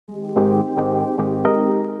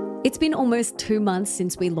It's been almost 2 months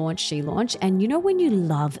since we launched She Launch, and you know when you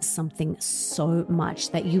love something so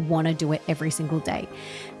much that you want to do it every single day?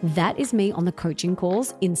 That is me on the coaching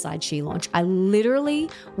calls inside She Launch. I literally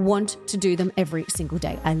want to do them every single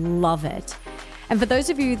day. I love it. And for those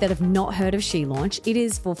of you that have not heard of She Launch, it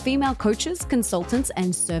is for female coaches, consultants,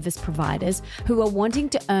 and service providers who are wanting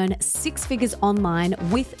to earn 6 figures online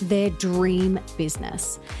with their dream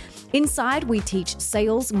business. Inside, we teach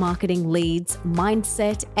sales, marketing, leads,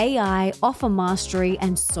 mindset, AI, offer mastery,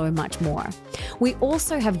 and so much more. We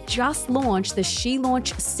also have just launched the She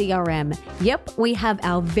Launch CRM. Yep, we have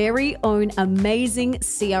our very own amazing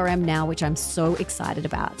CRM now, which I'm so excited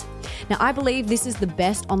about. Now, I believe this is the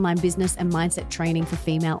best online business and mindset training for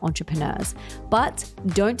female entrepreneurs. But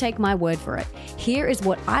don't take my word for it. Here is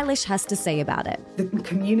what Eilish has to say about it. The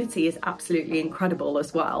community is absolutely incredible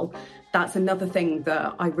as well. That's another thing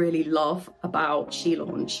that I really love about She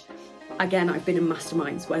Launch. Again, I've been in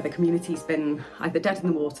masterminds where the community's been either dead in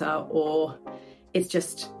the water or it's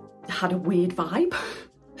just had a weird vibe.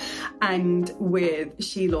 And with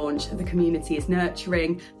She Launch, the community is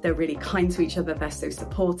nurturing, they're really kind to each other, they're so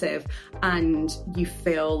supportive, and you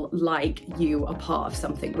feel like you are part of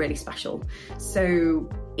something really special. So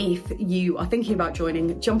if you are thinking about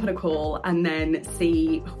joining, jump on a call and then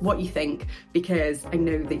see what you think, because I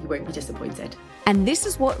know that you won't be disappointed. And this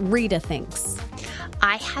is what Rita thinks.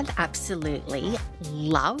 I have absolutely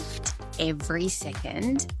loved every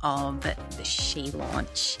second of the She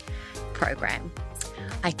Launch program.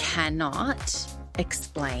 I cannot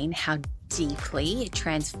explain how deeply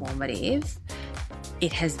transformative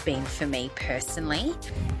it has been for me personally.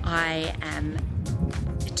 I am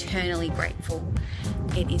eternally grateful.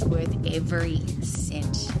 It is worth every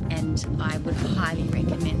cent, and I would highly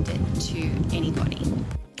recommend it to anybody.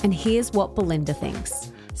 And here's what Belinda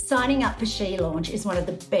thinks. Signing up for She Launch is one of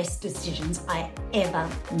the best decisions I ever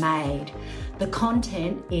made. The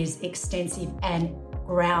content is extensive and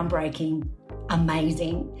groundbreaking.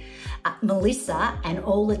 Amazing. Melissa and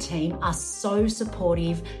all the team are so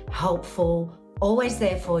supportive, helpful, always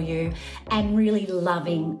there for you, and really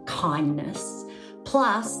loving kindness.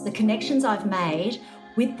 Plus, the connections I've made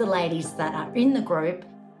with the ladies that are in the group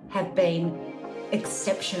have been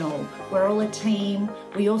exceptional. We're all a team.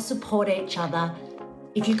 We all support each other.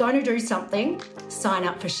 If you're going to do something, sign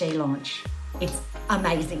up for She Launch. It's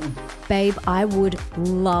amazing. Babe, I would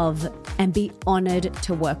love and be honored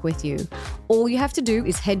to work with you. All you have to do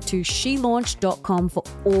is head to shelaunch.com for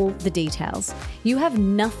all the details. You have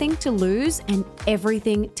nothing to lose and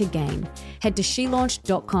everything to gain. Head to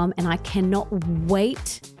shelaunch.com and I cannot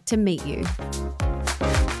wait to meet you.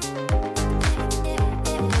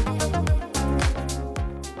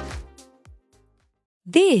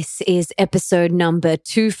 This is episode number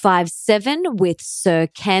 257 with Sir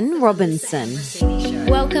Ken Robinson.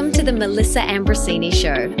 Welcome to the Melissa Ambrosini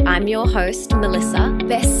Show. I'm your host, Melissa,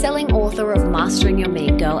 best-selling author of Mastering Your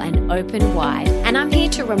Mean Girl and Open Wide. And I'm here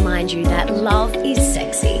to remind you that love is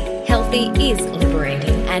sexy, healthy is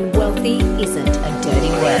liberating, and wealthy isn't a dirty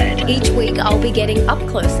word. Each week, I'll be getting up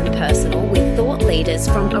close and personal with thought leaders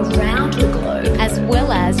from around the globe, as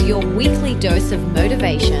well as your weekly dose of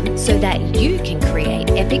motivation so that you can create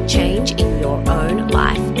epic change in your own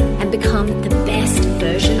life and become the best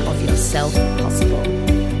version of yourself possible.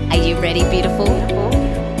 Are you ready, beautiful?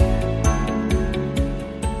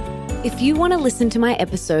 If you want to listen to my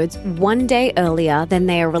episodes one day earlier than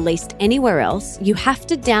they are released anywhere else, you have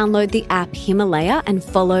to download the app Himalaya and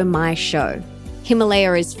follow my show.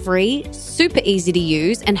 Himalaya is free, super easy to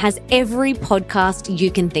use, and has every podcast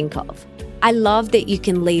you can think of. I love that you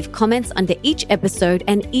can leave comments under each episode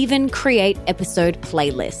and even create episode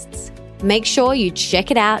playlists. Make sure you check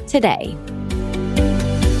it out today.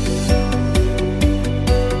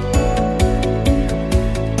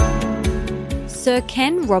 Sir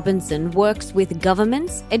Ken Robinson works with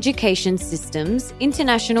governments, education systems,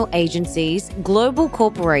 international agencies, global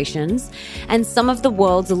corporations, and some of the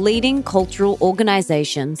world's leading cultural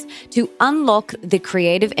organizations to unlock the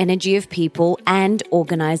creative energy of people and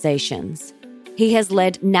organizations. He has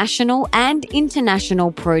led national and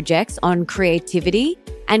international projects on creativity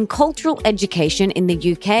and cultural education in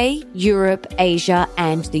the UK, Europe, Asia,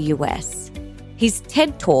 and the US. His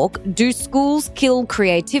TED Talk, Do Schools Kill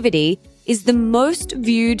Creativity?, is the most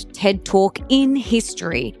viewed TED Talk in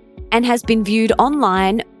history and has been viewed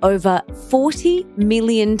online over 40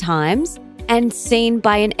 million times and seen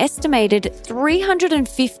by an estimated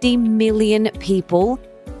 350 million people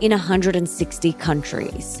in 160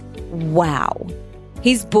 countries. Wow.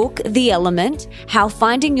 His book, The Element, How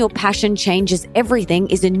Finding Your Passion Changes Everything,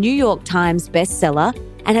 is a New York Times bestseller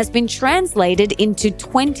and has been translated into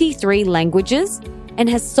 23 languages and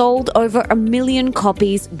has sold over 1 million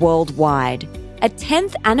copies worldwide. A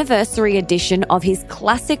 10th anniversary edition of his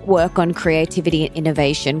classic work on creativity and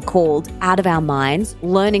innovation called Out of Our Minds,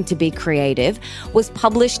 Learning to Be Creative, was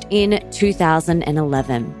published in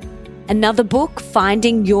 2011. Another book,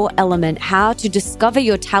 Finding Your Element, How to Discover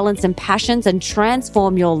Your Talents and Passions and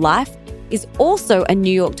Transform Your Life, is also a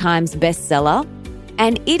New York Times bestseller,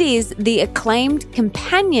 and it is the acclaimed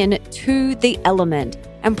companion to The Element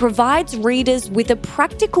and provides readers with a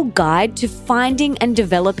practical guide to finding and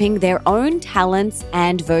developing their own talents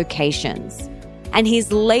and vocations. And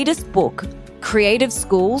his latest book, Creative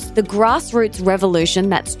Schools, The Grassroots Revolution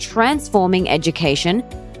That's Transforming Education,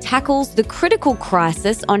 tackles the critical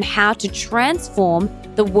crisis on how to transform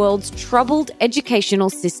the world's troubled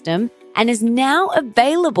educational system and is now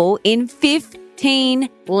available in 15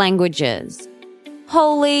 languages.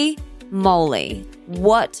 Holy moly,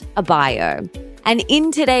 what a bio. And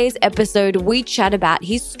in today's episode, we chat about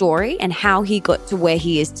his story and how he got to where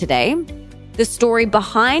he is today, the story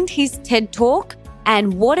behind his TED Talk,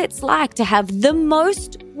 and what it's like to have the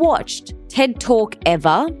most watched TED Talk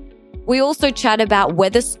ever. We also chat about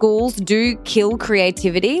whether schools do kill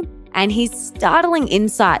creativity and his startling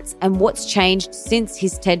insights and what's changed since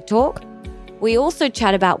his TED Talk. We also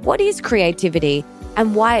chat about what is creativity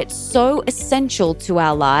and why it's so essential to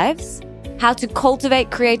our lives, how to cultivate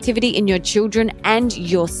creativity in your children and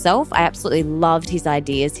yourself. I absolutely loved his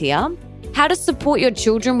ideas here. How to support your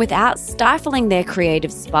children without stifling their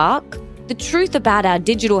creative spark, the truth about our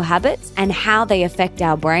digital habits and how they affect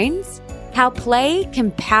our brains, how play can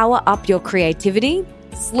power up your creativity,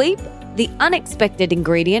 sleep, the unexpected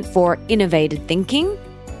ingredient for innovative thinking,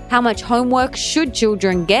 how much homework should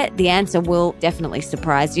children get? The answer will definitely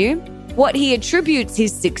surprise you. What he attributes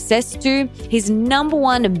his success to, his number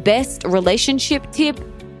one best relationship tip,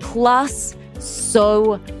 plus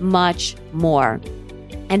so much more.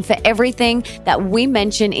 And for everything that we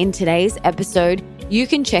mention in today's episode, you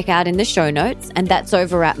can check out in the show notes, and that's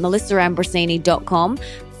over at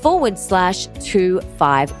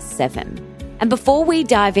melissaambrosini.com/257. And before we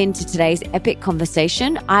dive into today's epic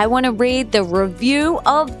conversation, I want to read the review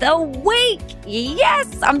of the week.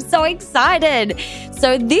 Yes, I'm so excited.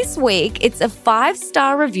 So this week, it's a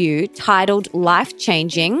 5-star review titled Life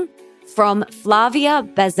Changing from Flavia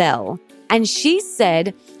Bazel. And she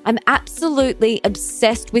said, I'm absolutely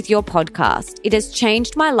obsessed with your podcast. It has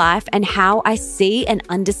changed my life and how I see and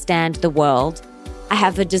understand the world. I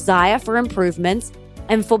have a desire for improvements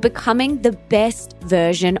and for becoming the best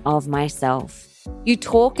version of myself. You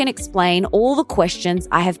talk and explain all the questions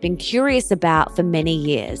I have been curious about for many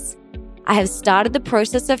years. I have started the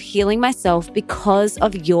process of healing myself because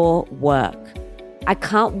of your work. I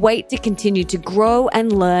can't wait to continue to grow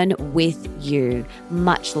and learn with you.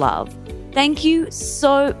 Much love. Thank you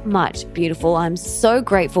so much, beautiful. I'm so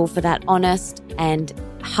grateful for that honest and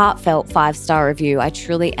heartfelt 5-star review. I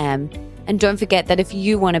truly am. And don't forget that if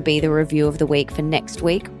you want to be the review of the week for next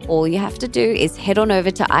week, all you have to do is head on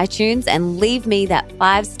over to iTunes and leave me that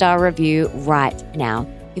 5-star review right now.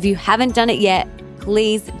 If you haven't done it yet,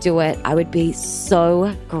 please do it. I would be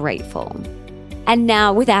so grateful. And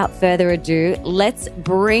now, without further ado, let's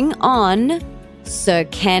bring on Sir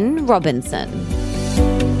Ken Robinson.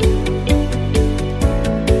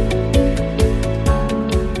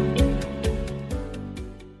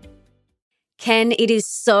 Ken, it is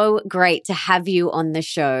so great to have you on the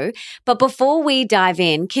show. But before we dive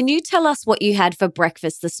in, can you tell us what you had for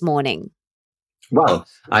breakfast this morning? Well,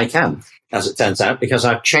 I can, as it turns out, because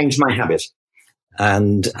I've changed my habit.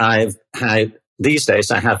 And these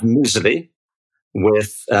days I have muesli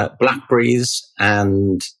with blackberries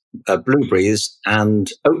and blueberries and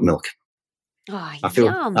oat milk. Oh,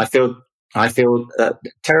 yum. I feel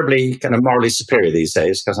terribly kind of morally superior these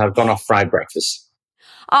days because I've gone off fried breakfast.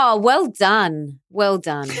 Oh, well done. Well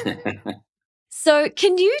done. So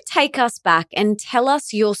can you take us back and tell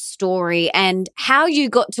us your story and how you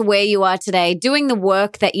got to where you are today, doing the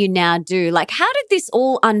work that you now do? Like, how did this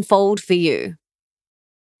all unfold for you?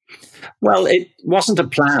 Well, it wasn't a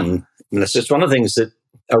plan. It's one of the things that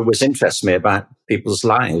always interests me about people's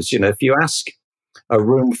lives. You know, if you ask a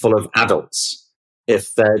room full of adults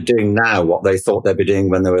if they're doing now what they thought they'd be doing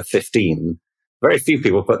when they were 15, very few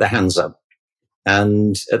people put their hands up.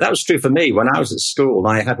 And that was true for me. When I was at school,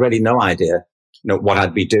 I had really no idea, what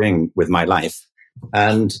I'd be doing with my life.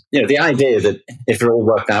 And, the idea that if it all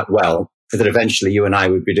worked out well, that eventually you and I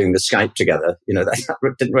would be doing the Skype together,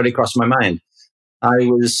 that didn't really cross my mind. I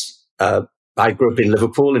grew up in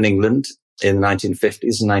Liverpool in England in the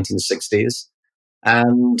 1950s and 1960s.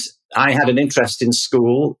 And I had an interest in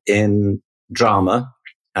school in drama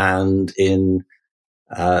and in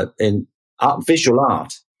visual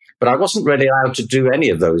art. But I wasn't really allowed to do any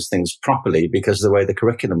of those things properly because of the way the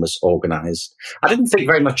curriculum was organized. I didn't think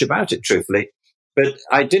very much about it, truthfully, but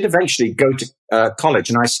I did eventually go to college,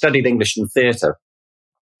 and I studied English and theatre.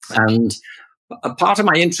 And a part of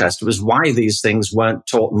my interest was why these things weren't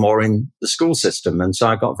taught more in the school system. And so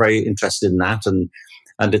I got very interested in that and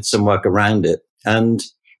did some work around it. And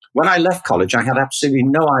when I left college, I had absolutely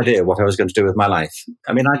no idea what I was going to do with my life.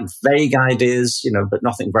 I mean, I had vague ideas, but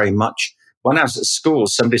nothing very much. When I was at school,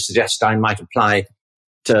 somebody suggested I might apply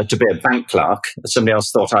to be a bank clerk. Somebody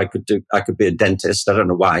else thought I could be a dentist. I don't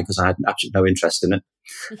know why, because I had absolutely no interest in it.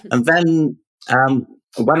 And then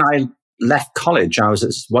when I left college, I was at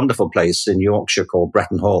this wonderful place in Yorkshire called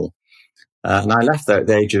Bretton Hall. And I left there at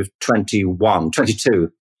the age of 22.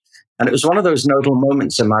 And it was one of those nodal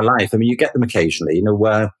moments in my life. I mean, you get them occasionally,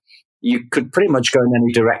 where you could pretty much go in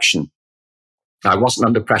any direction. I wasn't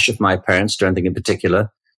under pressure from my parents to do anything in particular.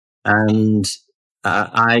 And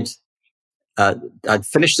I'd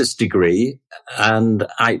finished this degree, and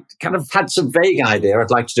I kind of had some vague idea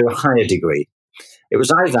I'd like to do a higher degree. It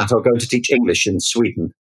was either that or go to teach English in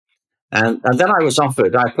Sweden. And then I applied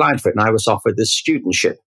for it, and I was offered this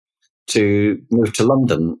studentship to move to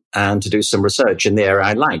London and to do some research in the area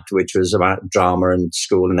I liked, which was about drama and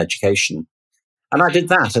school and education. And I did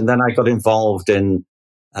that, and then I got involved in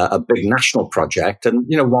a big national project, and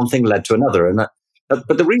one thing led to another. And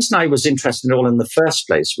but the reason I was interested in it all in the first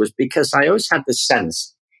place was because I always had this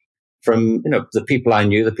sense from the people I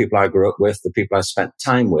knew, the people I grew up with, the people I spent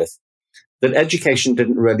time with, that education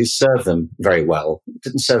didn't really serve them very well. It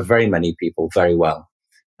didn't serve very many people very well.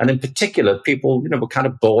 And in particular, people, were kind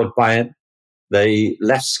of bored by it. They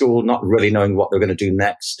left school not really knowing what they were going to do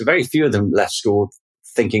next. Very few of them left school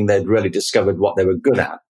thinking they'd really discovered what they were good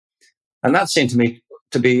at. And that seemed to me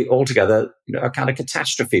to be altogether, a kind of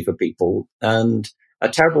catastrophe for people and a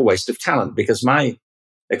terrible waste of talent, because my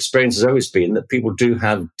experience has always been that people do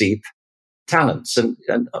have deep talents, and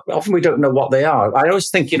often we don't know what they are. I always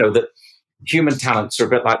think, that human talents are a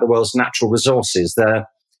bit like the world's natural resources. They're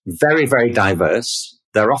very, very diverse.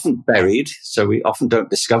 They're often buried, so we often don't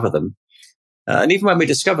discover them. And even when we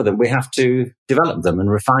discover them, we have to develop them and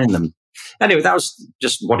refine them. Anyway, that was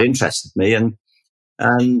just what interested me.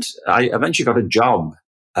 And I eventually got a job.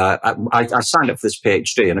 I signed up for this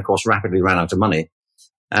PhD and, of course, rapidly ran out of money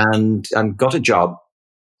and got a job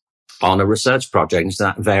on a research project in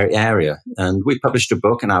that very area. And we published a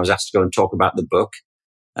book, and I was asked to go and talk about the book.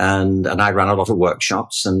 And I ran a lot of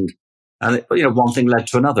workshops, and one thing led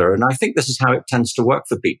to another. And I think this is how it tends to work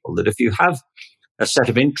for people, that if you have a set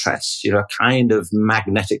of interests, a kind of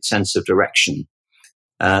magnetic sense of direction,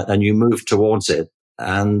 and you move towards it,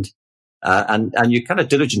 and you're kind of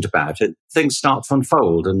diligent about it, things start to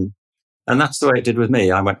unfold. And that's the way it did with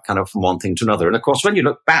me. I went kind of from one thing to another. And of course, when you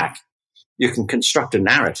look back, you can construct a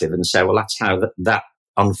narrative and say, well, that's how that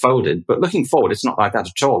unfolded. But looking forward, it's not like that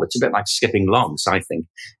at all. It's a bit like skipping logs, I think.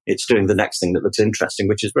 It's doing the next thing that looks interesting,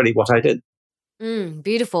 which is really what I did.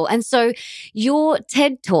 Beautiful. And so your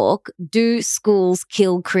TED Talk, Do Schools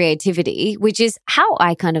Kill Creativity, which is how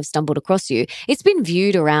I kind of stumbled across you, it's been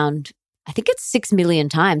viewed around, I think it's 6 million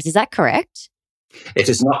times. Is that correct? It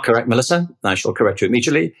is not correct, Melissa. I shall correct you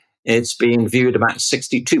immediately. It's been viewed about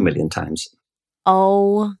 62 million times.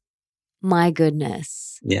 Oh, my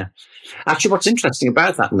goodness. Yeah. Actually, what's interesting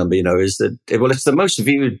about that number, is that, it's the most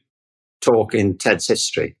viewed talk in TED's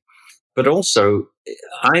history. But also,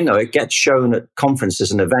 I know it gets shown at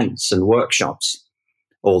conferences and events and workshops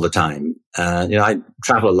all the time. I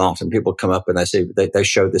travel a lot, and people come up and they say they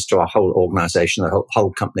showed this to our whole organization, the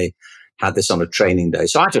whole company had this on a training day.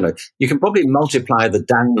 So I don't know. You can probably multiply the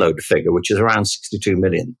download figure, which is around 62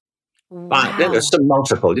 million. Wow. There's some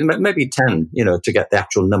multiple, maybe 10, to get the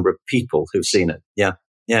actual number of people who've seen it. Yeah.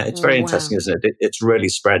 Yeah. It's very interesting, isn't it? It's really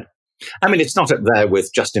spread. I mean, it's not up there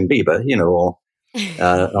with Justin Bieber, or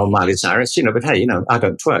Miley Cyrus, but hey, I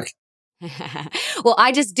don't twerk. Well,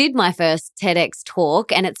 I just did my first TEDx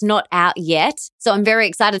talk and it's not out yet. So I'm very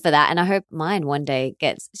excited for that. And I hope mine one day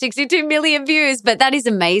gets 62 million views, but that is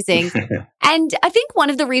amazing. And I think one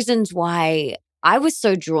of the reasons why I was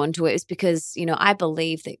so drawn to it is because, I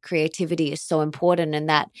believe that creativity is so important, and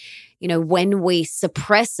that, when we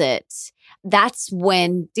suppress it, that's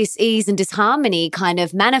when dis-ease and disharmony kind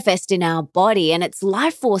of manifest in our body, and it's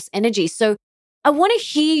life force energy. So I want to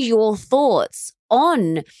hear your thoughts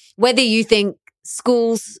on whether you think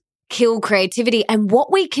schools kill creativity and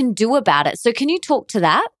what we can do about it. So can you talk to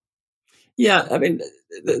that? Yeah, I mean,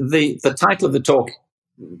 the title of the talk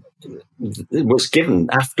was given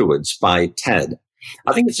afterwards by TED.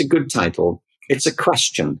 I think it's a good title. It's a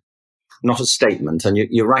question. not a statement. And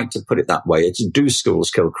you're right to put it that way. It's do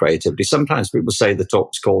schools kill creativity? Sometimes people say the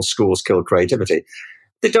talk's called Schools Kill Creativity.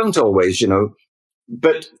 They don't always,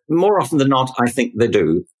 but more often than not, I think they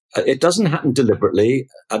do. It doesn't happen deliberately.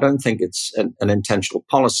 I don't think it's an intentional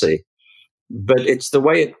policy, but it's the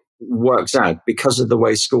way it works out because of the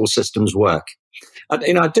way school systems work. I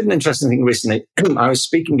did an interesting thing recently. I was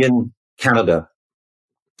speaking in Canada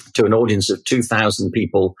to an audience of 2,000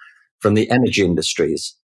 people from the energy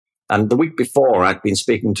industries. And the week before, I'd been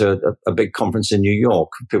speaking to a big conference in New York,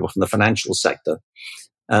 people from the financial sector.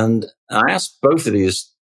 And I asked both of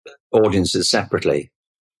these audiences separately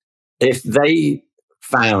if they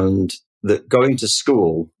found that going to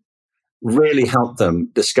school really helped them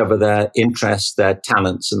discover their interests, their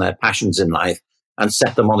talents, and their passions in life and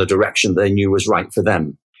set them on a direction they knew was right for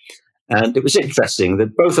them. And it was interesting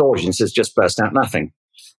that both audiences just burst out laughing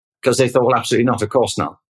because they thought, well, absolutely not, of course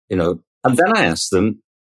not, And then I asked them,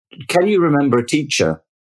 can you remember a teacher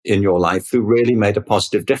in your life who really made a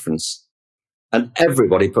positive difference? And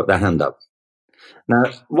everybody put their hand up. Now,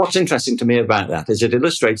 what's interesting to me about that is it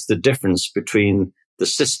illustrates the difference between the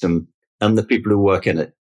system and the people who work in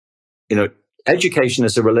it. Education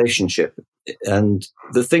is a relationship. And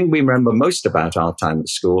the thing we remember most about our time at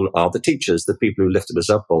school are the teachers, the people who lifted us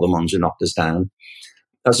up or the ones who knocked us down,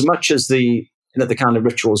 as much as the kind of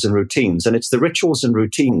rituals and routines. And it's the rituals and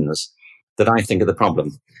routines that I think are the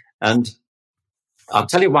problem. And I'll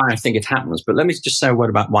tell you why I think it happens, but let me just say a word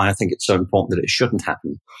about why I think it's so important that it shouldn't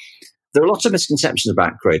happen. There are lots of misconceptions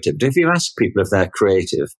about creativity. If you ask people if they're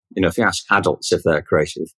creative, if you ask adults if they're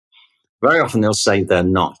creative, very often they'll say they're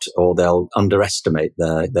not, or they'll underestimate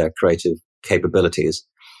their creative capabilities.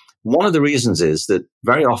 One of the reasons is that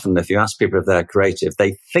very often if you ask people if they're creative,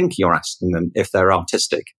 they think you're asking them if they're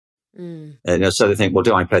artistic. So they think, well,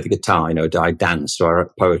 do I play the guitar? Do I dance? Do I write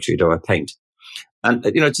poetry? Do I paint? And,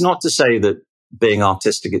 it's not to say that being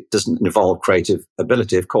artistic, it doesn't involve creative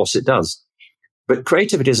ability. Of course it does. But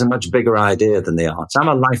creativity is a much bigger idea than the arts. I'm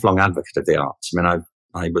a lifelong advocate of the arts.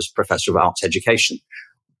 I was professor of arts education.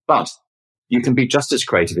 But you can be just as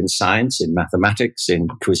creative in science, in mathematics, in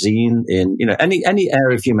cuisine, in, any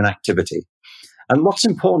area of human activity. And what's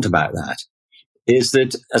important about that is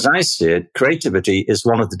that, as I see it, creativity is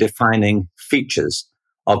one of the defining features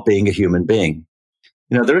of being a human being.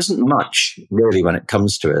 There isn't much really when it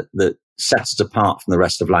comes to it that sets us apart from the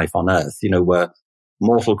rest of life on Earth. We're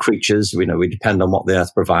mortal creatures. We depend on what the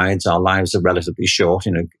Earth provides. Our lives are relatively short.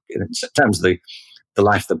 In terms of the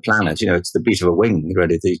life of the planet, it's the beat of a wing,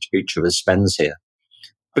 really, that each of us spends here.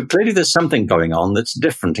 But clearly there's something going on that's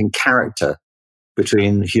different in character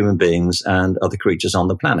between human beings and other creatures on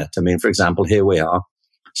the planet. For example, here we are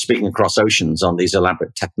speaking across oceans on these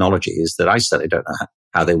elaborate technologies that I certainly don't know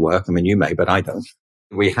how they work. You may, but I don't.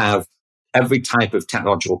 We have every type of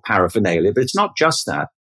technological paraphernalia, but it's not just that.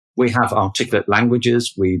 We have articulate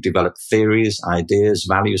languages. We develop theories, ideas,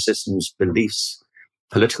 value systems, beliefs,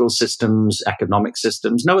 political systems, economic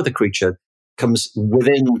systems. No other creature comes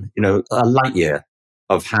within, a light year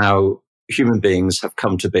of how human beings have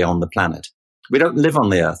come to be on the planet. We don't live on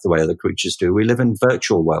the Earth the way other creatures do. We live in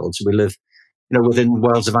virtual worlds. We live, within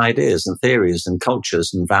worlds of ideas and theories and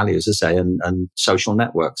cultures and values, as I say, and social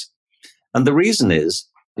networks. And the reason is,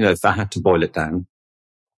 if I had to boil it down,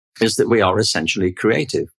 is that we are essentially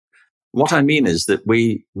creative. What I mean is that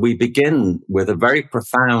we begin with a very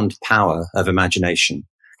profound power of imagination.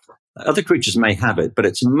 Other creatures may have it, but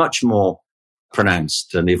it's much more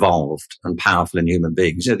pronounced and evolved and powerful in human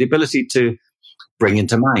beings. The ability to bring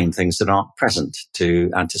into mind things that aren't present, to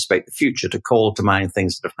anticipate the future, to call to mind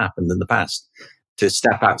things that have happened in the past, to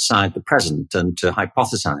step outside the present and to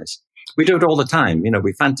hypothesize. We do it all the time.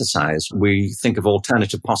 We fantasize. We think of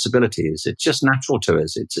alternative possibilities. It's just natural to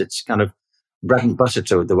us. It's kind of bread and butter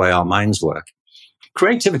to the way our minds work.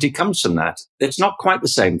 Creativity comes from that. It's not quite the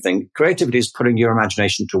same thing. Creativity is putting your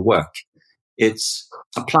imagination to work. It's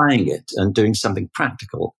applying it and doing something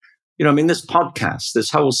practical. This podcast, this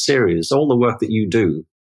whole series, all the work that you do,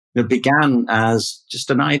 began as just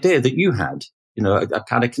an idea that you had, a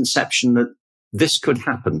kind of conception that this could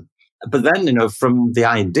happen. But then, from the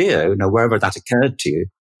idea, wherever that occurred to you,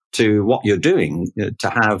 to what you're doing, to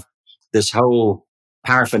have this whole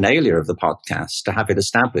paraphernalia of the podcast, to have it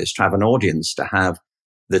established, to have an audience, to have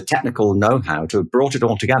the technical know-how, to have brought it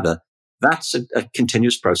all together, that's a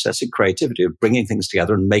continuous process of creativity, of bringing things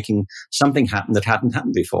together and making something happen that hadn't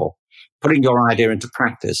happened before, putting your idea into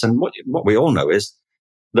practice. And what we all know is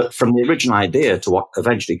that from the original idea to what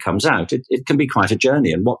eventually comes out, it can be quite a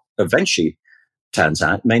journey. And what eventually turns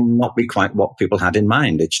out may not be quite what people had in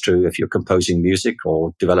mind. It's true if you're composing music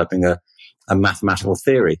or developing a mathematical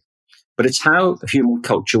theory. but it's how human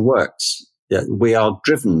culture works. We are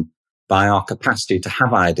driven by our capacity to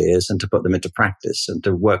have ideas and to put them into practice and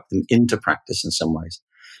to work them into practice in some ways.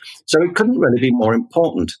 So it couldn't really be more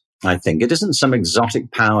important, I think. It isn't some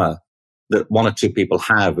exotic power that one or two people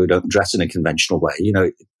have who don't dress in a conventional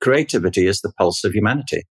way. Creativity is the pulse of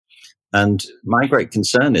humanity. And my great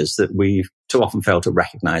concern is that we too often fail to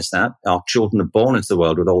recognize that. Our children are born into the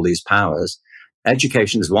world with all these powers.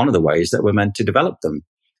 Education is one of the ways that we're meant to develop them.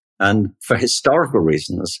 And for historical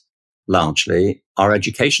reasons, largely, our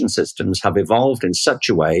education systems have evolved in such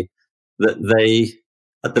a way that they,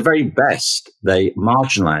 at the very best, they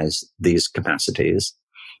marginalize these capacities.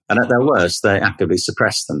 And at their worst, they actively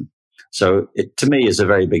suppress them. So it, to me, is a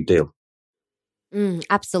very big deal.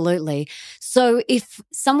 Absolutely. So if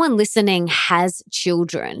someone listening has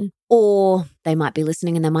children, or they might be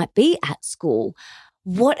listening and they might be at school,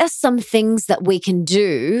 what are some things that we can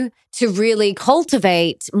do to really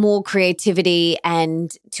cultivate more creativity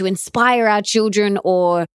and to inspire our children?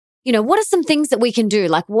 Or, what are some things that we can do?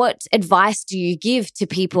 Like, what advice do you give to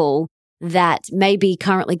people that may be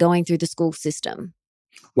currently going through the school system?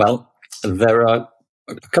 Well, there are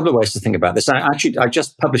a couple of ways to think about this. I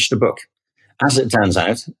just published a book, as it turns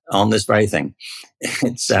out, on this very thing.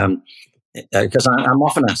 It's because I'm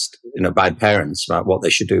often asked, by parents about what they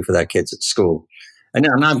should do for their kids at school, and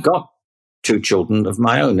I've got two children of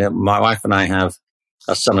my own. My wife and I have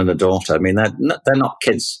a son and a daughter. I mean, they're not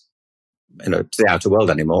kids, to the outer world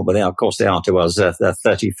anymore, but of course they are to us. They're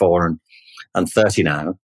 34 and 30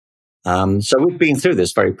 now. So we've been through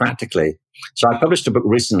this very practically. So I published a book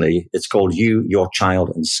recently. It's called You, Your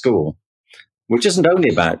Child and School, which isn't only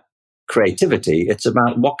about creativity. It's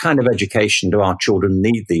about what kind of education do our children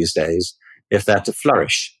need these days if they're to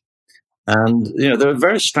flourish. And, there are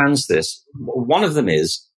various strands to this. One of them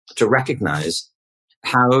is to recognize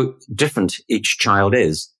how different each child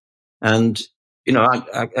is. And,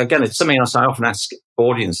 again, it's something else I often ask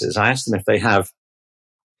audiences. I ask them if they have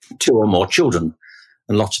two or more children,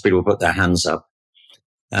 and lots of people put their hands up.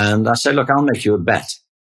 And I say, look, I'll make you a bet.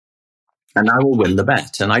 And I will win the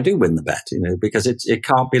bet. And I do win the bet, because it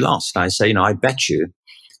can't be lost. I say, I bet you,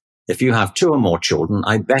 if you have two or more children,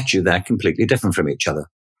 I bet you they're completely different from each other.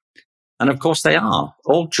 And of course they are.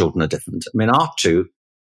 All children are different. I mean, our two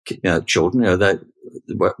children,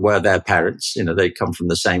 were their parents, they come from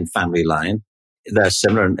the same family line. They're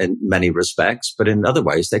similar in many respects, but in other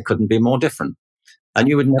ways, they couldn't be more different. And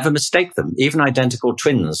you would never mistake them. Even identical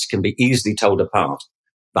twins can be easily told apart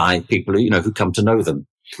by people who come to know them.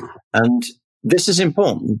 And this is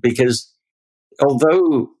important because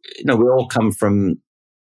although, we all come from,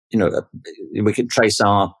 we can trace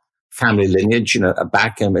our family lineage,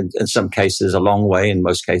 back in some cases a long way, in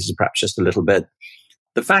most cases perhaps just a little bit.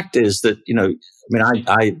 The fact is that,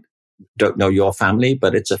 I don't know your family,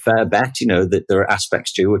 but it's a fair bet, that there are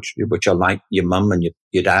aspects to you which are like your mum and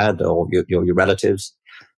your dad or your relatives,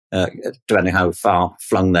 depending how far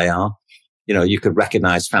flung they are. You could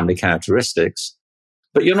recognize family characteristics,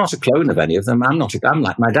 but you're not a clone of any of them. I'm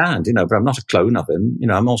like my dad, but I'm not a clone of him.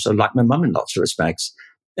 I'm also like my mum in lots of respects.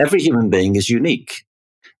 Every human being is unique.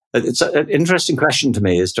 It's an interesting question to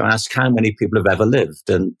me is to ask how many people have ever lived.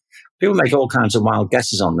 And people make all kinds of wild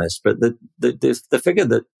guesses on this, but the figure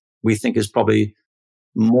that we think is probably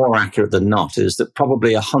more accurate than not is that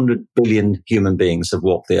probably 100 billion human beings have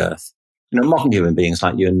walked the earth. Modern human beings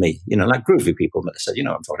like you and me, like groovy people, Melissa,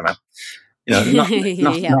 what I'm talking about. Not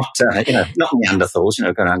Neanderthals,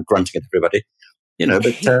 going around grunting at everybody,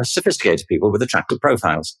 but sophisticated people with attractive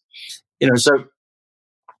profiles. So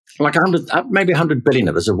like maybe 100 billion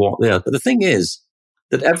of us have walked the earth. But the thing is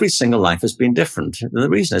that every single life has been different. And the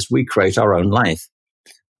reason is we create our own life.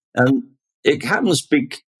 And it happens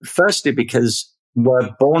firstly because we're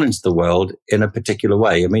born into the world in a particular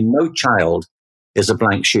way. I mean, no child is a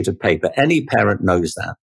blank sheet of paper. Any parent knows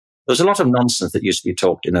that. There's a lot of nonsense that used to be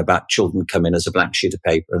talked about children come in as a blank sheet of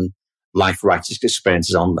paper and life writes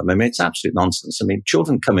experiences on them. I mean, it's absolute nonsense. I mean,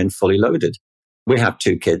 children come in fully loaded. We have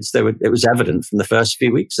two kids. It was evident from the first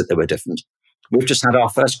few weeks that they were different. We've just had our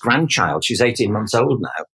first grandchild. She's 18 months old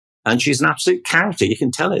now, and she's an absolute character. You can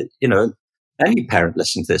tell it. Any parent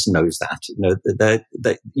listening to this knows that.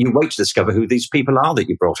 You wait to discover who these people are that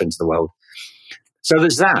you brought into the world. So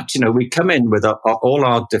there's that. We come in with all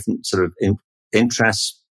our different sort of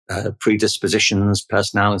interests, predispositions,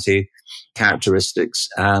 personality, characteristics,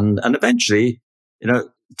 and eventually,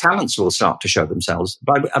 talents will start to show themselves.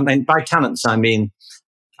 By talents, I mean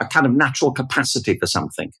a kind of natural capacity for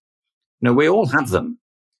something. We all have them.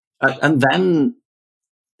 And then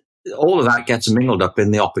all of that gets mingled up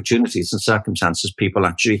in the opportunities and circumstances people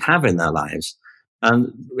actually have in their lives.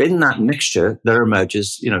 And in that mixture, there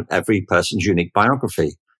emerges, every person's unique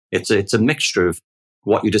biography. It's a mixture of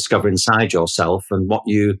what you discover inside yourself and what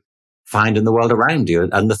you find in the world around you,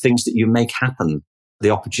 and the things that you make happen, the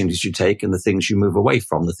opportunities you take and the things you move away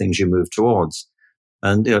from, the things you move towards.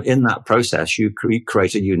 And in that process, you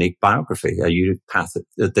create a unique biography, a unique path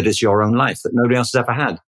that is your own life that nobody else has ever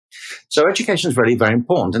had. So education is really very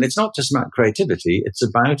important. And it's not just about creativity. It's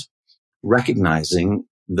about recognizing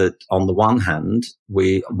that on the one hand,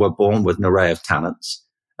 we were born with an array of talents.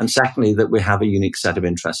 And secondly, that we have a unique set of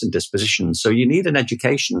interests and dispositions. So you need an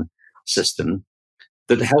education system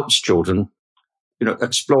that helps children,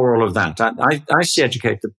 explore all of that. I see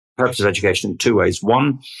the purpose of education in two ways.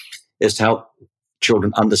 One is to help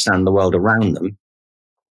children understand the world around them.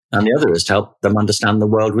 And the other is to help them understand the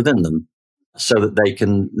world within them so that they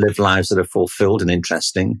can live lives that are fulfilled and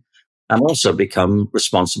interesting and also become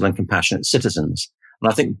responsible and compassionate citizens.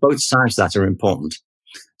 And I think both sides of that are important.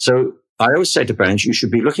 So I always say to parents, you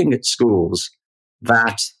should be looking at schools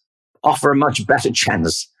that offer a much better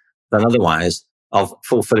chance than otherwise of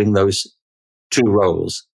fulfilling those two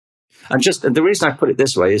roles. And just the reason I put it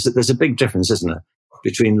this way is that there's a big difference, isn't there,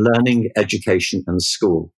 between learning, education, and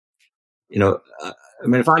school.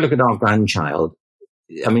 If I look at our grandchild,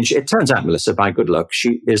 it turns out, Melissa, by good luck,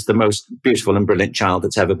 she is the most beautiful and brilliant child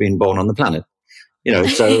that's ever been born on the planet.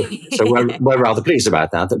 So we're rather pleased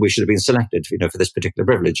about that we should have been selected, for this particular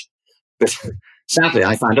privilege. But sadly,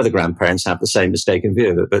 I find other grandparents have the same mistaken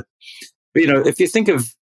view of it. But if you think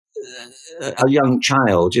of a young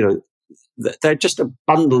child, they're just a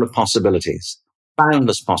bundle of possibilities,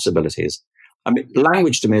 boundless possibilities.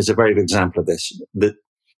 Language to me is a very good example of this. That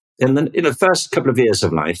in the first couple of years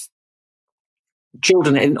of life,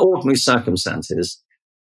 children in ordinary circumstances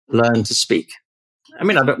learn to speak. I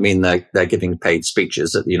don't mean they're giving paid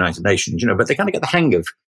speeches at the United Nations, but they kind of get the hang of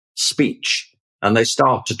speech. And they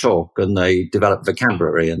start to talk and they develop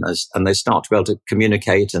vocabulary and they start to be able to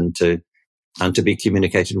communicate and to be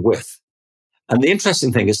communicated with. And the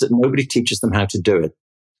interesting thing is that nobody teaches them how to do it.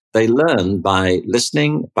 They learn by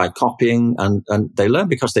listening, by copying, and they learn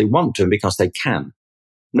because they want to and because they can.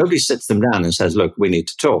 Nobody sits them down and says, look, we need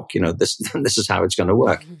to talk. This is how it's going to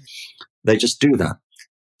work. They just do that.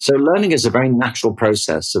 So learning is a very natural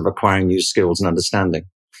process of acquiring new skills and understanding.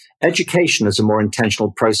 Education is a more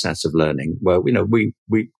intentional process of learning where, we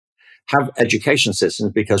have education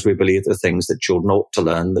systems because we believe there are things that children ought to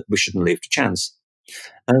learn that we shouldn't leave to chance.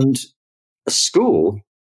 And a school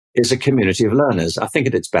is a community of learners. I think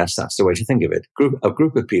at its best, that's the way to think of it. A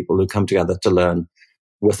group of people who come together to learn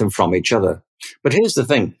with and from each other. But here's the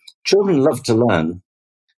thing. Children love to learn.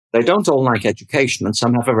 They don't all like education, and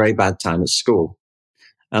some have a very bad time at school.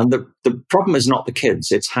 And the problem is not the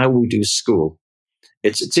kids. It's how we do school.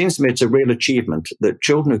 It seems to me it's a real achievement that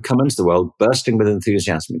children who come into the world bursting with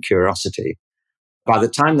enthusiasm and curiosity, by the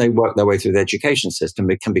time they work their way through the education system,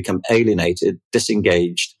 they can become alienated,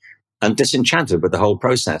 disengaged, and disenchanted with the whole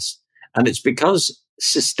process. And it's because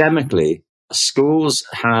systemically schools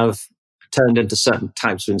have turned into certain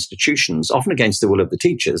types of institutions, often against the will of the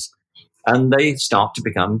teachers, and they start to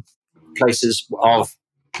become places of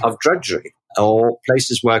drudgery, or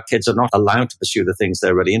places where kids are not allowed to pursue the things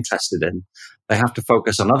they're really interested in. They have to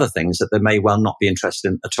focus on other things that they may well not be interested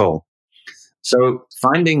in at all. So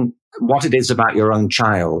finding what it is about your own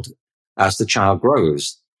child as the child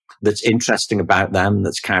grows that's interesting about them,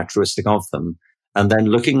 that's characteristic of them, and then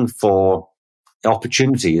looking for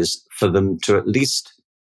opportunities for them to at least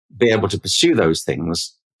be able to pursue those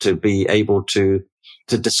things, to be able to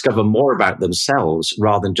discover more about themselves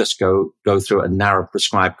rather than just go through a narrow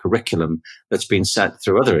prescribed curriculum that's been set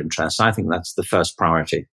through other interests. I think that's the first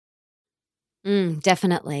priority.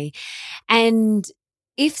 Definitely. And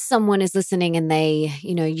if someone is listening and they,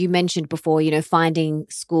 you mentioned before, finding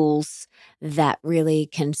schools that really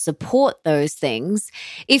can support those things,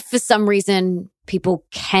 if for some reason people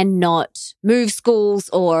cannot move schools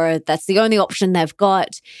or that's the only option they've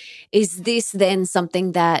got, is this then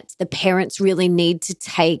something that the parents really need to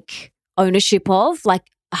take ownership of,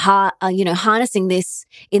 like, harnessing this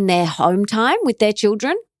in their home time with their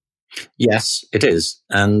children? Yes, it is.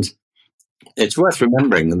 And it's worth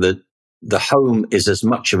remembering that the home is as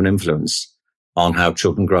much of an influence on how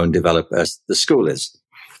children grow and develop as the school is.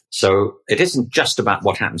 So it isn't just about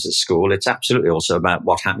what happens at school. It's absolutely also about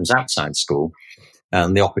what happens outside school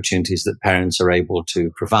and the opportunities that parents are able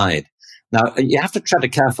to provide. Now, you have to tread a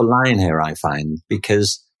careful line here, I find,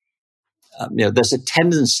 because there's a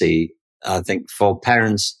tendency, I think, for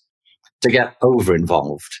parents to get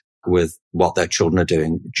over-involved with what their children are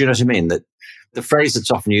doing. Do you know what I mean? That the phrase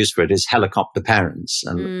that's often used for it is helicopter parents.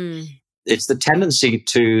 And it's the tendency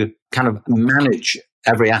to kind of manage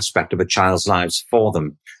every aspect of a child's lives for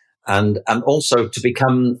them, and also to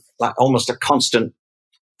become like almost a constant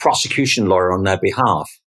prosecution lawyer on their behalf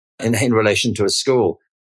in relation to a school.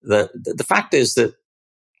 The fact is that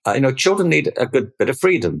children need a good bit of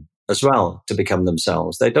freedom as well to become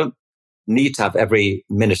themselves. They don't need to have every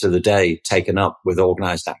minute of the day taken up with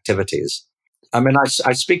organized activities. I mean,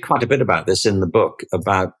 I speak quite a bit about this in the book,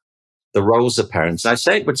 about the roles of parents. I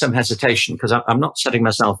say it with some hesitation because I'm not setting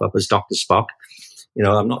myself up as Dr. Spock.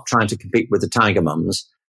 I'm not trying to compete with the Tiger Mums.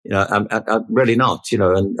 I'm really not,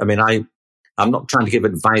 and I mean, I'm not trying to give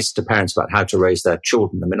advice to parents about how to raise their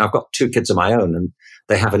children. I mean, I've got 2 kids of my own and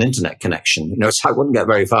they have an internet connection, so I wouldn't get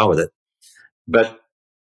very far with it. But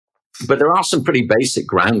there are some pretty basic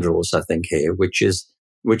ground rules, I think, here, which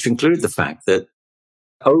include the fact that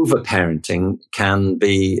over-parenting can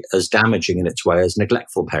be as damaging in its way as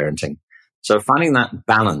neglectful parenting. So finding that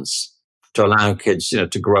balance to allow kids, to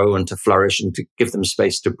grow and to flourish and to give them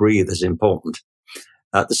space to breathe is important.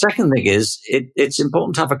 The second thing is it's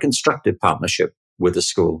important to have a constructive partnership with the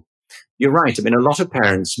school. You're right. I mean, a lot of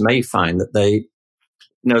parents may find that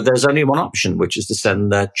there's only one option, which is to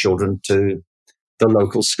send their children to the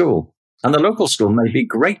local school. And the local school may be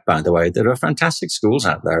great, by the way. There are fantastic schools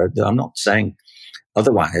out there. I'm not saying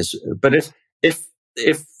otherwise. But if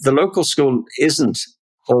the local school isn't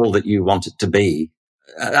all that you want it to be,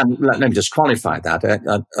 and let me just qualify that.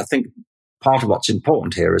 I think part of what's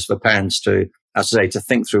important here is for parents to, as I say, to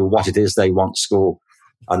think through what it is they want school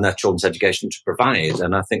and their children's education to provide.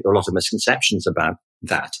 And I think there are a lot of misconceptions about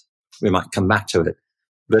that. We might come back to it.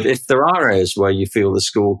 But if there are areas where you feel the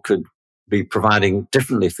school could be providing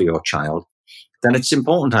differently for your child, then it's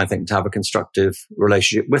important, I think, to have a constructive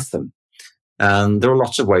relationship with them. And there are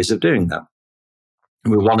lots of ways of doing that.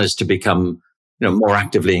 One is to become, more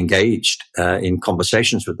actively engaged in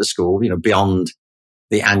conversations with the school, beyond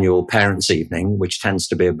the annual parents' evening, which tends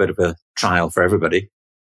to be a bit of a trial for everybody.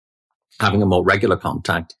 Having a more regular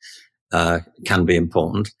contact can be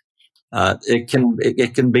important. It can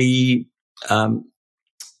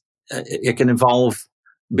involve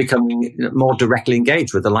becoming more directly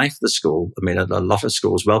engaged with the life of the school. I mean, a lot of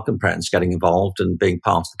schools welcome parents getting involved and being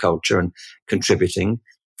part of the culture and contributing.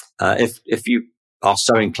 If you are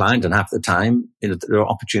so inclined and have the time, there are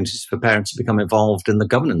opportunities for parents to become involved in the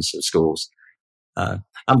governance of schools.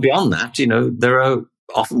 And beyond that, there are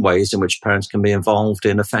often ways in which parents can be involved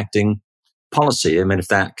in affecting policy. I mean, if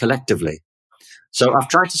they're collectively. So I've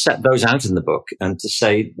tried to set those out in the book and to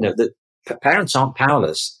say that parents aren't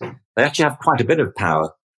powerless. They actually have quite a bit of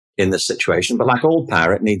power in this situation, but like all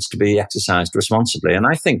power, it needs to be exercised responsibly. And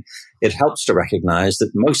I think it helps to recognize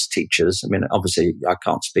that most teachers, I mean, obviously I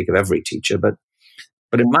can't speak of every teacher, but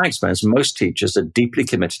in my experience, most teachers are deeply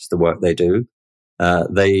committed to the work they do.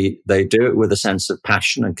 They do it with a sense of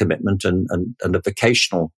passion and commitment and a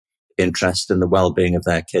vocational interest in the well-being of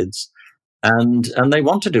their kids. And they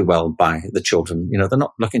want to do well by the children. They're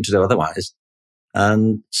not looking to do otherwise.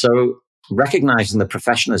 And so recognizing the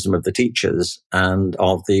professionalism of the teachers and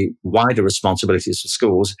of the wider responsibilities for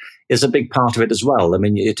schools is a big part of it as well. I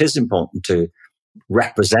mean, it is important to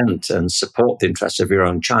represent and support the interests of your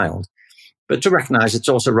own child, but to recognize it's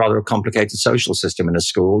also rather a complicated social system in a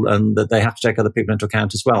school and that they have to take other people into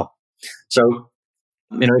account as well. So,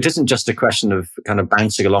 it isn't just a question of kind of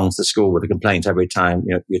bouncing along to the school with a complaint every time,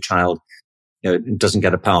 your child, doesn't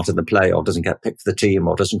get a part in the play or doesn't get picked for the team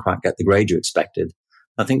or doesn't quite get the grade you expected.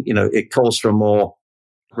 I think, it calls for a more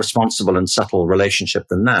responsible and subtle relationship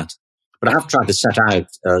than that. But I have tried to set out,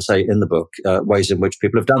 say, in the book, ways in which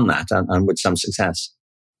people have done that and with some success.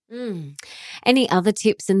 Any other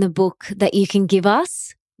tips in the book that you can give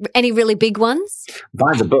us? Any really big ones?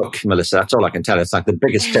 Buy the book, Melissa. That's all I can tell you. It's like the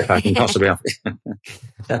biggest tip I can possibly offer.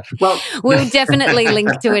 Well, we'll definitely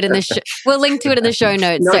link to it in the we'll link to it in the show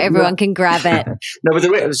notes so everyone can grab it. No,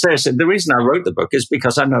 but seriously, the reason I wrote the book is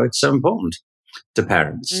because I know it's so important to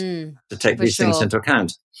parents to take these things into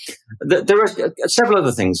account. There are several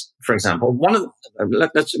other things. For example, one of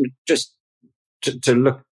let's just to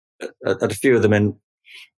look at a few of them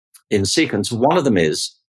in sequence. One of them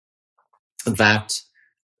is that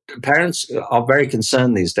parents are very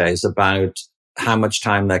concerned these days about how much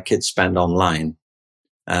time their kids spend online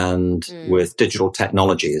and with digital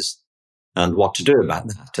technologies and what to do about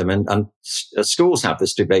that. I mean, and schools have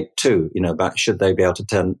this debate too, about should they be able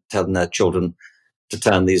to tell their children to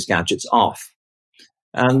turn these gadgets off.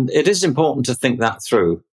 And it is important to think that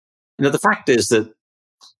through. The fact is that,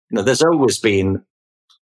 there's always been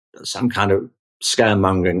some kind of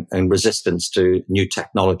scaremongering and resistance to new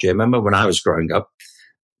technology. I remember when I was growing up,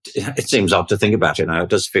 it seems odd to think about it now. It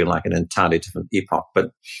does feel like an entirely different epoch. But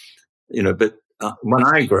But when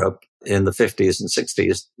I grew up in the 50s and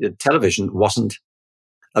 60s, television wasn't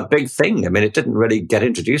a big thing. I mean, it didn't really get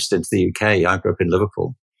introduced into the UK. I grew up in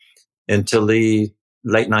Liverpool until the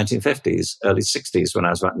late 1950s, early 60s, when I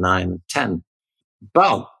was about 9, 10.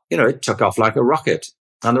 But, it took off like a rocket.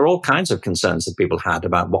 And there are all kinds of concerns that people had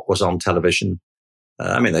about what was on television.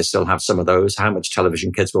 They still have some of those, how much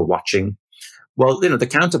television kids were watching. Well, the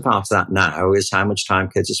counterpart to that now is how much time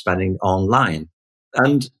kids are spending online.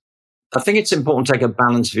 And I think it's important to take a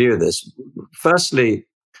balanced view of this. Firstly,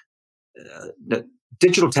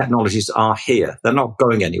 digital technologies are here. They're not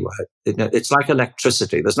going anywhere. It's like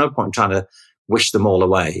electricity. There's no point trying to wish them all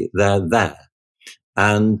away. They're there.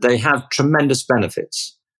 And they have tremendous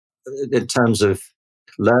benefits in terms of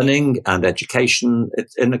learning and education.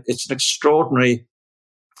 It's an extraordinary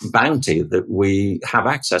bounty that we have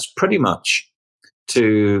access pretty much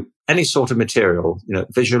to any sort of material,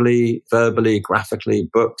 visually, verbally, graphically,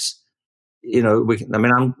 books.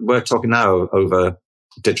 We're talking now over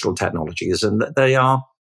digital technologies, and they are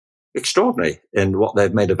extraordinary in what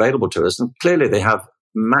they've made available to us. And clearly they have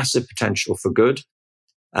massive potential for good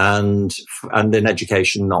and in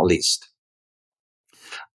education, not least.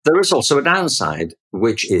 There is also a downside,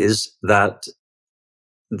 which is that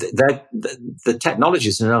the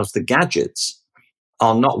technologies themselves, the gadgets,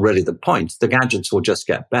 are not really the point. The gadgets will just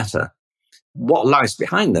get better. What lies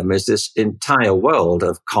behind them is this entire world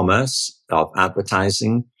of commerce, of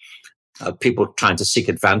advertising, people trying to seek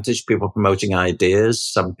advantage, people promoting ideas,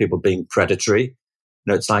 some people being predatory.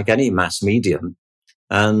 It's like any mass medium.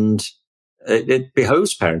 And it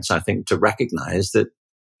behoves parents, I think, to recognize that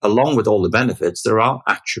along with all the benefits, there are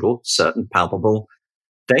actual certain palpable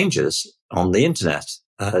dangers on the internet,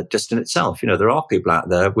 just in itself. There are people out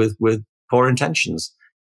there with poor intentions.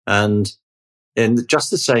 And in just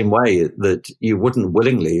the same way that you wouldn't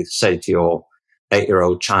willingly say to your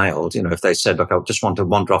 8-year-old child, if they said, look, I just want to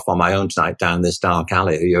wander off on my own tonight down this dark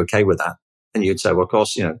alley, are you okay with that? And you'd say, well, of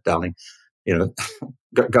course, darling,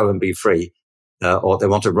 go and be free. Or they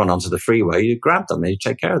want to run onto the freeway, you grab them and you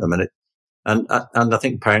take care of them. And I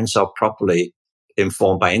think parents are properly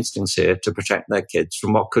informed by instincts here to protect their kids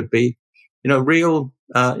from what could be, real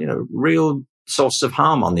sources of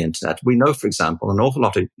harm on the internet. We know, for example, an awful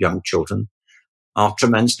lot of young children are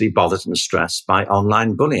tremendously bothered and stressed by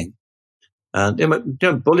online bullying. And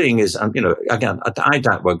bullying is, again, I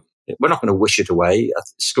doubt we're not going to wish it away.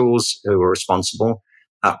 Schools who are responsible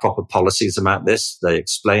have proper policies about this. They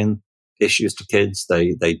explain issues to kids.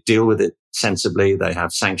 They deal with it sensibly. They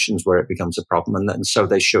have sanctions where it becomes a problem, and so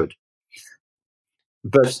they should.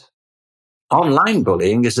 But online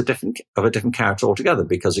bullying is a different character altogether,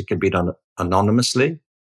 because it can be done anonymously,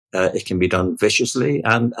 it can be done viciously,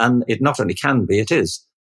 and it not only can be, it is.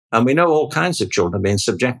 And we know all kinds of children are being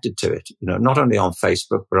subjected to it, not only on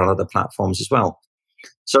Facebook, but on other platforms as well.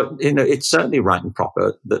 So, it's certainly right and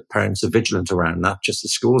proper that parents are vigilant around that, just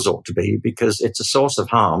as schools ought to be, because it's a source of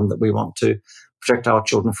harm that we want to protect our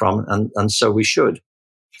children from, and so we should.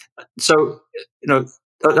 So,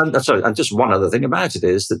 and just one other thing about it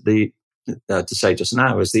is that to say just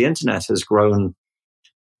now is the internet has grown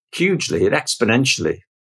hugely and exponentially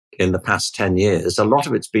in the past 10 years. A lot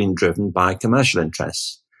of it's been driven by commercial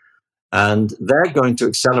interests, and they're going to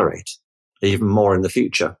accelerate even more in the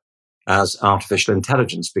future as artificial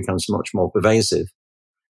intelligence becomes much more pervasive.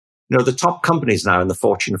 The top companies now in the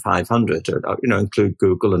Fortune 500, include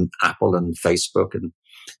Google and Apple and Facebook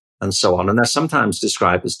and so on. And they're sometimes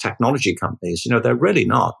described as technology companies. They're really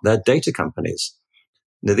not. They're data companies.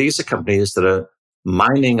 These are companies that are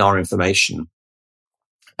mining our information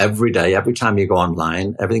every day. Every time you go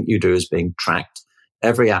online, everything you do is being tracked.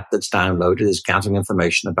 Every app that's downloaded is gathering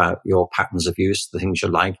information about your patterns of use, the things you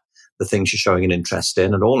like, the things you're showing an interest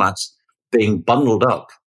in, and all that's being bundled up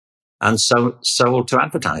and sold to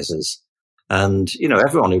advertisers. And,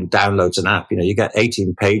 everyone who downloads an app, you get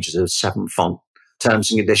 18 pages of 7-font terms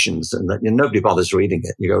and conditions, and nobody bothers reading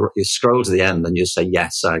it. You scroll to the end and you say,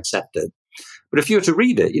 yes, I accept it. But if you were to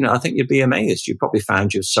read it, I think you'd be amazed. You probably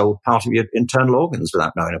found you've sold part of your internal organs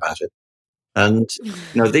without knowing about it. And,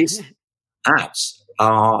 these apps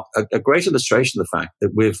are a great illustration of the fact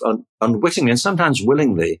that we've unwittingly and sometimes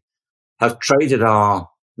willingly have traded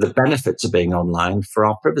the benefits of being online for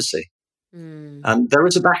our privacy. And there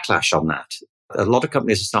is a backlash on that. A lot of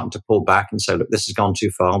companies are starting to pull back and say, look, this has gone too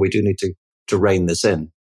far. We do need to rein this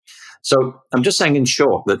in. So I'm just saying in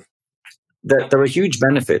short that there are huge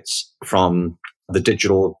benefits from the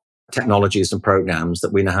digital technologies and programs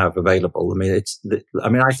that we now have available.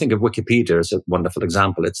 I think of Wikipedia as a wonderful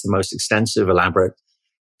example. It's the most extensive, elaborate,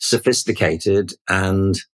 sophisticated,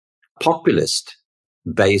 and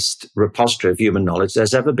populist-based repository of human knowledge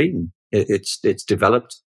there's ever been. It's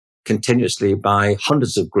developed continuously by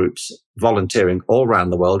hundreds of groups volunteering all around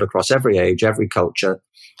the world across every age, every culture,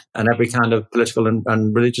 and every kind of political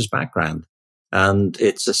and religious background. And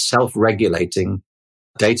it's a self-regulating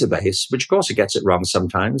database, which of course it gets it wrong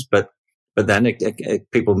sometimes, but then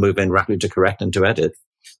people move in rapidly to correct and to edit.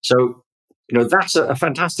 So, that's a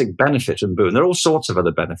fantastic benefit and boon. There are all sorts of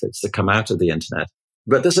other benefits that come out of the internet,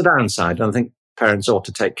 but there's a downside, and I think parents ought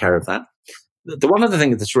to take care of that. The one other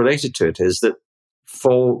thing that's related to it is that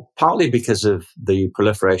partly because of the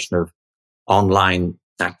proliferation of online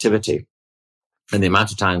activity and the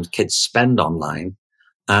amount of time kids spend online,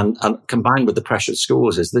 and combined with the pressure at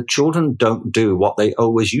schools, is that children don't do what they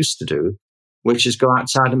always used to do, which is go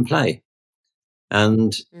outside and play.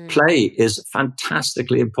 And play is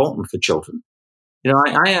fantastically important for children.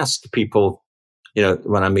 I ask people,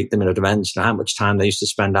 when I meet them in events, how much time they used to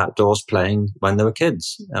spend outdoors playing when they were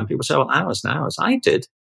kids. And people say, well, hours and hours. I did.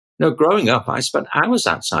 Growing up, I spent hours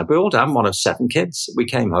outside. We all had one of 7 kids. We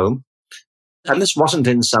came home. And this wasn't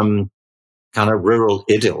in some kind of rural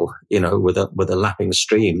idyll, with a lapping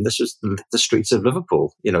stream. This was the streets of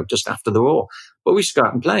Liverpool, just after the war. But we used to go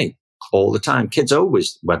out and play all the time. Kids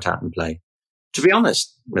always went out and play. To be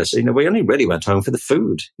honest, we only really went home for the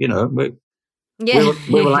food. We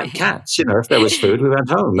were like cats. If there was food, we went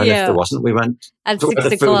home, and if there wasn't, we went at to where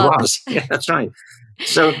the food was. Yeah, that's right.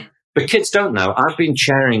 So, but kids don't know. I've been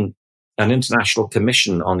chairing an international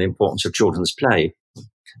commission on the importance of children's play,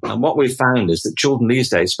 and what we've found is that children these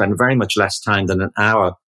days spend very much less time than an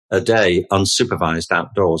hour a day unsupervised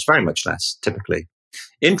outdoors. Very much less, typically.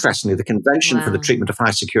 Interestingly, the Convention for the Treatment of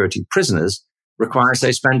High Security Prisoners requires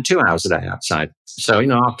they spend 2 hours a day outside. So,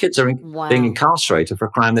 our kids are being incarcerated for a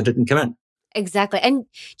crime they didn't commit. Exactly. And,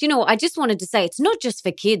 I just wanted to say, it's not just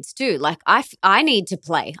for kids too. Like, I need to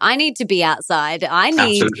play. I need to be outside. I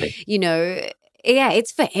need,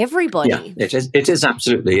 it's for everybody. Yeah, it is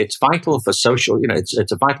absolutely. It's vital for social,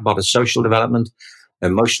 it's a vital part of social development,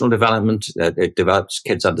 emotional development. It develops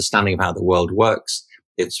kids' understanding of how the world works.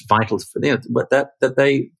 It's vital for, that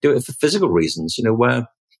they do it for physical reasons,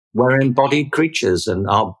 we're embodied creatures, and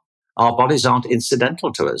our bodies aren't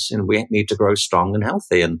incidental to us, and we need to grow strong and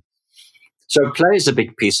healthy. And so play is a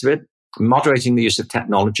big piece of it. Moderating the use of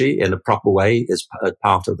technology in a proper way is a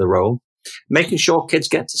part of the role. Making sure kids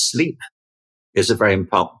get to sleep is a very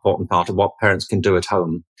important part of what parents can do at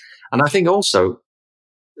home. And I think also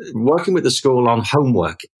working with the school on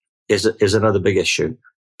homework is another big issue.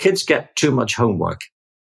 Kids get too much homework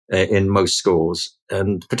in most schools,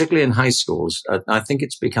 and particularly in high schools. I think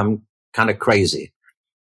it's become kind of crazy.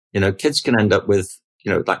 Kids can end up with,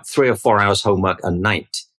 like 3 or 4 hours homework a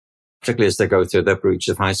night, particularly as they go through their breach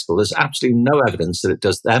of high school. There's absolutely no evidence that it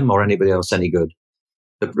does them or anybody else any good.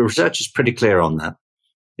 The research is pretty clear on that.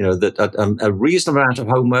 That a reasonable amount of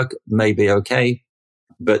homework may be okay,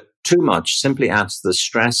 but too much simply adds to the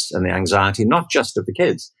stress and the anxiety, not just of the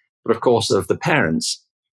kids, but of course of the parents,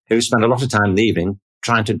 who spend a lot of time in the evening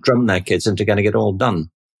trying to drum their kids into getting it all done.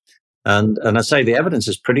 And I say the evidence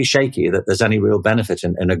is pretty shaky that there's any real benefit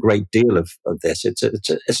in a great deal of this.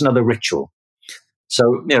 It's another ritual.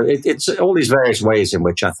 So, it's all these various ways in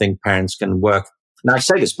which I think parents can work. Now, I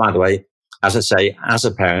say this, by the way, as I say, as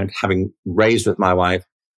a parent, having raised with my wife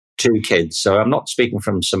 2 kids. So I'm not speaking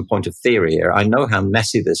from some point of theory here. I know how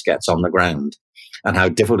messy this gets on the ground and how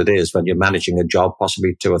difficult it is when you're managing a job,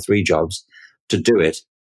 possibly 2 or 3 jobs, to do it.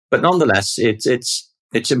 But nonetheless,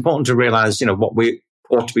 it's important to realize, what we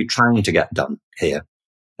ought to be trying to get done here.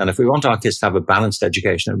 And if we want our kids to have a balanced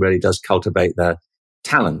education that really does cultivate their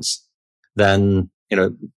talents, then,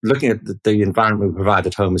 looking at the environment we provide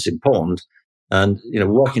at home is important. And,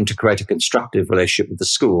 working to create a constructive relationship with the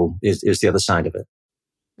school is the other side of it.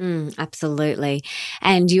 Absolutely.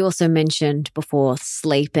 And you also mentioned before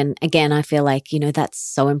sleep. And again, I feel like, that's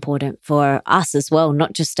so important for us as well,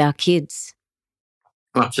 not just our kids.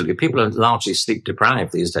 Absolutely. People are largely sleep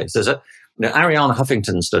deprived these days. There's Arianna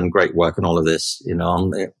Huffington's done great work on all of this.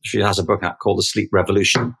 She has a book out called The Sleep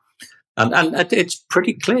Revolution. And it's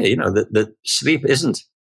pretty clear, that sleep isn't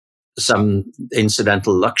some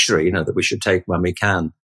incidental luxury, that we should take when we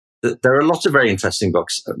can. There are lots of very interesting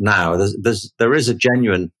books now. There is a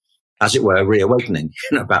genuine, as it were, reawakening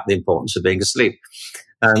about the importance of being asleep.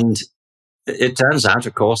 And it turns out,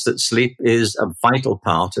 of course, that sleep is a vital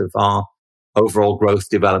part of our overall growth,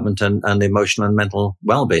 development, and emotional and mental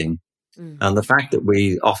well-being. And the fact that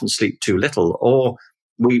we often sleep too little, or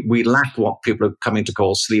we lack what people are coming to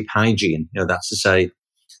call sleep hygiene. That's to say,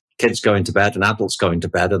 kids going to bed and adults going to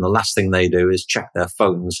bed, and the last thing they do is check their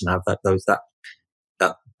phones and have that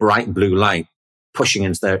bright blue light pushing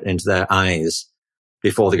into their eyes.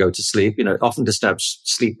 before they go to sleep. You know, it often disturbs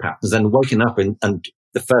sleep patterns. Then waking up and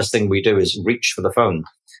the first thing we do is reach for the phone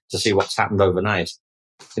to see what's happened overnight.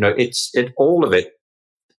 You know, all of it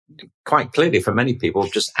quite clearly for many people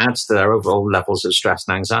just adds to their overall levels of stress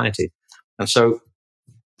and anxiety. And so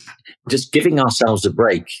just giving ourselves a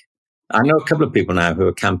break. I know a couple of people now who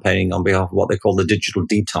are campaigning on behalf of what they call the digital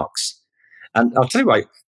detox. And I'll tell you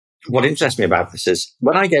what interests me about this is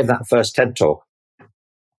when I gave that first TED Talk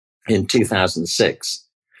in 2006,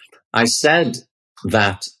 I said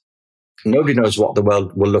that nobody knows what the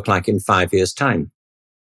world will look like in 5 years' time,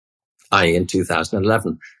 i.e. in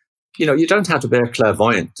 2011. You know, you don't have to be a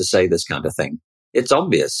clairvoyant to say this kind of thing. It's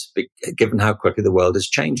obvious, given how quickly the world is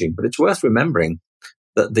changing. But it's worth remembering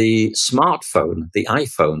that the smartphone, the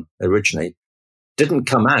iPhone originally, didn't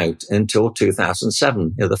come out until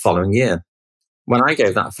 2007, the following year. When I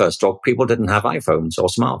gave that first talk, people didn't have iPhones or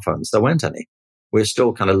smartphones. There weren't any. We're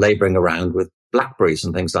still kind of laboring around with Blackberries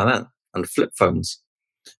and things like that, and flip phones.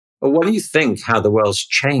 But what do you think how the world's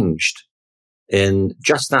changed in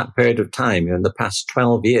just that period of time, in the past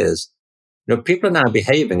 12 years? You know, people are now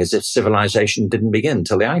behaving as if civilization didn't begin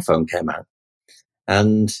until the iPhone came out.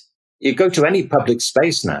 And you go to any public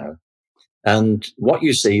space now, and what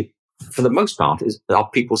you see, for the most part, are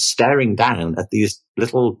people staring down at these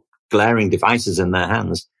little glaring devices in their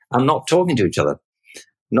hands and not talking to each other,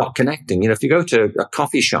 not connecting. You know, if you go to a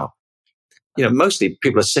coffee shop, you know, mostly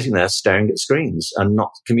people are sitting there staring at screens and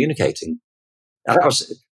not communicating. And I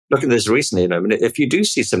was looking at this recently, you know, if you do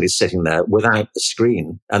see somebody sitting there without a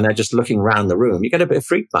screen and they're just looking around the room, you get a bit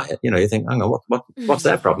freaked by it. You know, you think, hang on, what's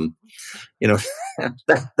their problem? You know,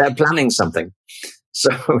 they're planning something. So,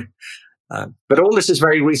 but all this is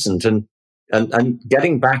very recent, and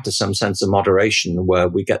getting back to some sense of moderation where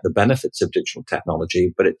we get the benefits of digital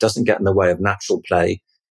technology, but it doesn't get in the way of natural play.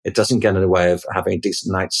 It doesn't get in the way of having a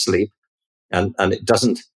decent night's sleep. And it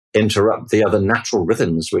doesn't interrupt the other natural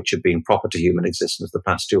rhythms which have been proper to human existence the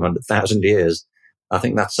past 200,000 years. I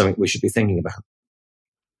think that's something we should be thinking about.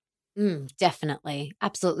 Definitely.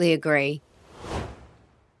 Absolutely agree.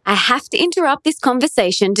 I have to interrupt this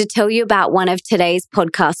conversation to tell you about one of today's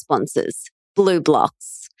podcast sponsors, Blue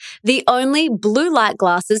Blocks, the only blue light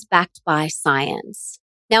glasses backed by science.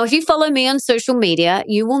 Now, if you follow me on social media,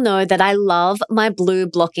 you will know that I love my blue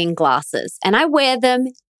blocking glasses, and I wear them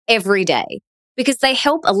every day because they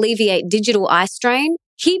help alleviate digital eye strain,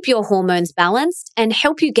 keep your hormones balanced, and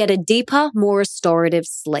help you get a deeper, more restorative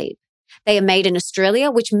sleep. They are made in Australia,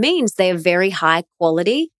 which means they are very high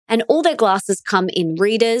quality, and all their glasses come in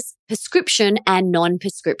readers, prescription and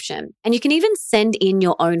non-prescription. And you can even send in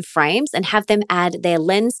your own frames and have them add their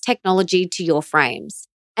lens technology to your frames.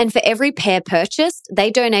 And for every pair purchased, they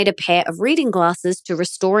donate a pair of reading glasses to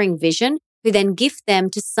Restoring Vision, who then gift them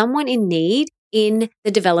to someone in need in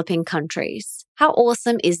the developing countries. How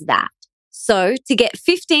awesome is that? So to get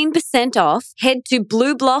 15% off, head to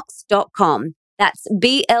blueblocks.com. That's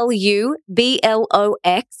BLUBLOX.com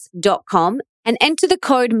and enter the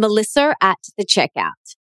code Melissa at the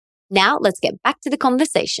checkout. Now let's get back to the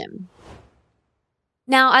conversation.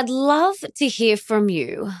 Now, I'd love to hear from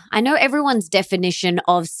you. I know everyone's definition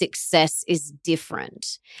of success is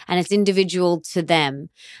different and it's individual to them,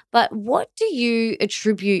 but what do you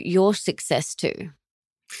attribute your success to?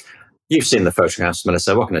 You've seen the photographs,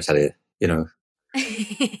 Melissa. What can I tell you? You know,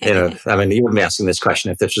 I mean, you wouldn't be asking this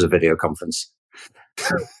question if this was a video conference.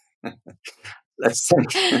 Let's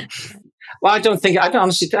think. Well, I'd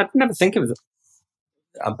never think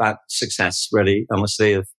about success really,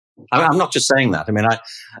 honestly. I'm not just saying that. I mean,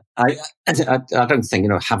 I don't think, you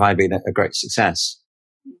know, have I been a great success?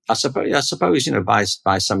 I suppose, you know, by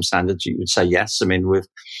some standards, you would say yes. I mean,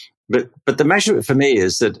 but the measure for me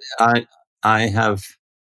is that I have,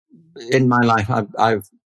 in my life, I've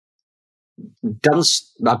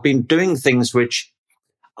been doing things which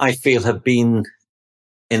I feel have been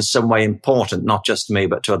in some way important, not just to me,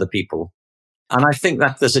 but to other people. And I think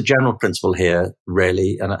that there's a general principle here,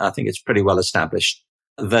 really, and I think it's pretty well established,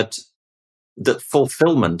 that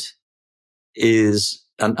fulfillment is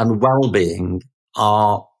and well-being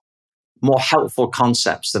are more helpful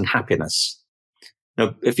concepts than happiness. You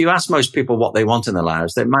know, if you ask most people what they want in their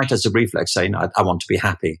lives, they might, as a reflex, say, "No, I want to be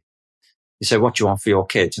happy." You say, "What do you want for your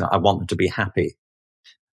kids?" "You know, I want them to be happy."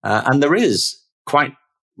 And there is, quite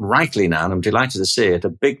rightly now, and I'm delighted to see it, a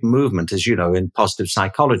big movement, as you know, in positive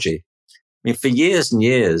psychology. I mean, for years and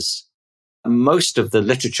years, most of the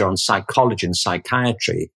literature on psychology and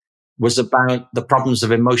psychiatry was about the problems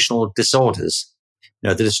of emotional disorders, you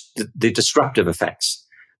know, the disruptive effects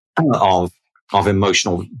of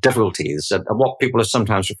emotional difficulties, and what people have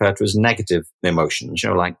sometimes referred to as negative emotions, you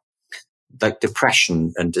know, like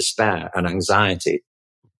depression and despair and anxiety.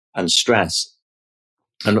 and stress.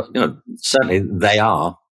 And, certainly they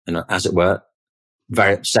are, as it were,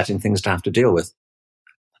 very upsetting things to have to deal with.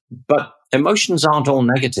 But emotions aren't all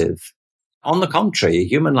negative. On the contrary,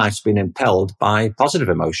 human life's been impelled by positive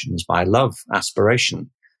emotions, by love, aspiration,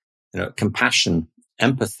 compassion,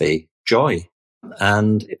 empathy, joy,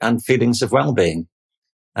 and feelings of well-being.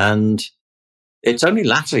 And it's only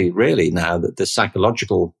latterly, really, now that the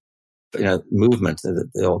psychological, movement,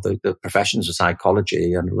 the professions of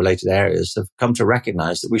psychology and related areas have come to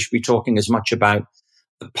recognize that we should be talking as much about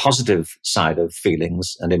the positive side of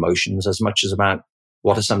feelings and emotions as much as about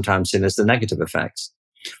what are sometimes seen as the negative effects.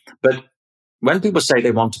 But when people say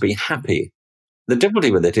they want to be happy, the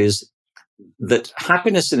difficulty with it is that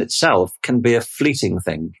happiness in itself can be a fleeting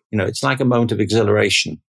thing. It's like a moment of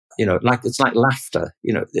exhilaration. It's like laughter.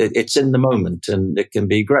 It's in the moment and it can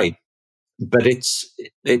be great, but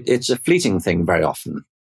it's a fleeting thing very often.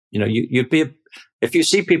 If you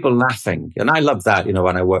see people laughing, and I love that,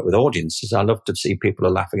 when I work with audiences, I love to see people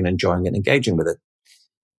are laughing and enjoying it and engaging with it.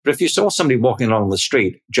 But if you saw somebody walking along the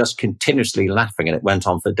street just continuously laughing and it went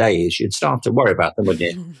on for days, you'd start to worry about them,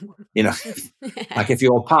 wouldn't you? Like if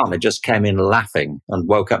your partner just came in laughing and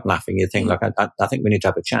woke up laughing, you think, look, I think we need to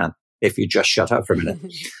have a chat if you just shut up for a minute.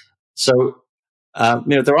 So,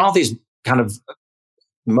 there are these kind of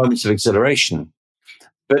moments of exhilaration,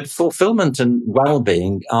 but fulfillment and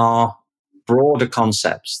well-being are broader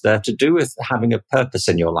concepts. They're to do with having a purpose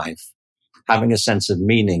in your life, having a sense of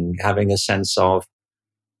meaning, having a sense of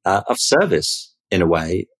service in a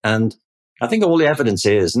way. And I think all the evidence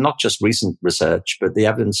is not just recent research, but the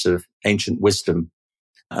evidence of ancient wisdom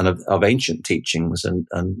and of ancient teachings and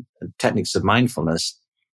techniques of mindfulness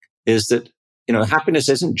is that, happiness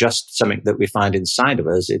isn't just something that we find inside of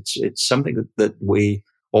us. It's something that we,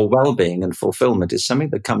 or well-being and fulfillment is something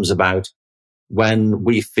that comes about when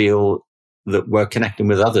we feel that we're connecting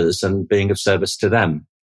with others and being of service to them,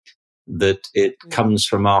 that it comes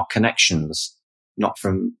from our connections, not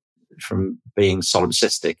from being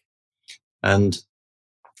solipsistic. And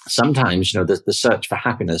sometimes, the search for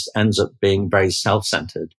happiness ends up being very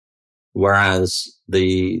self-centered, whereas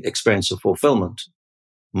the experience of fulfillment,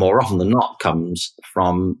 more often than not, comes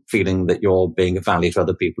from feeling that you're being of value to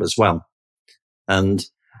other people as well. And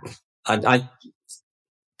the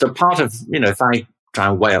part of, if I try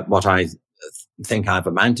and weigh up what I think I've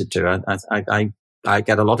amounted to, I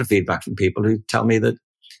get a lot of feedback from people who tell me that,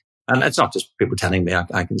 and it's not just people telling me,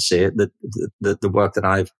 I can see it, that the work that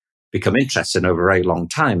I've become interested in over a very long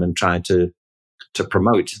time and tried to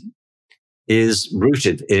promote is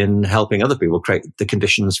rooted in helping other people create the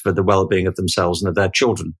conditions for the well-being of themselves and of their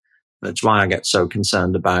children. That's why I get so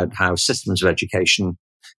concerned about how systems of education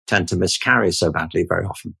tend to miscarry so badly very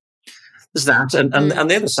often. There's that. And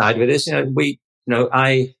the other side of it is,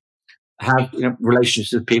 I have,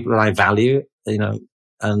 relationships with people that I value, and,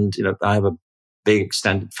 I have a big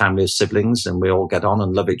extended family of siblings and we all get on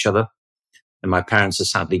and love each other. And my parents are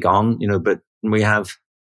sadly gone, but we have,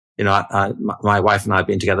 my wife and I have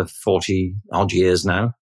been together for 40 odd years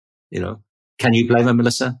now. Can you blame her,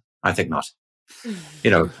 Melissa? I think not.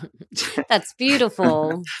 That's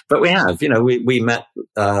beautiful. But we have, we met,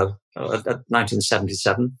 at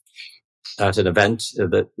 1977 at an event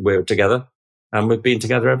that we were together, and we've been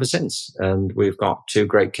together ever since. And we've got 2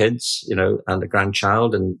 great kids, and a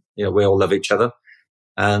grandchild, and, we all love each other.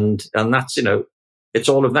 And that's, it's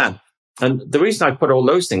all of that. And the reason I put all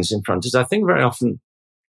those things in front is I think very often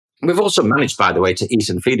we've also managed, by the way, to eat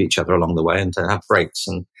and feed each other along the way and to have breaks.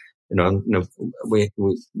 And, we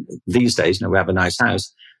these days, we have a nice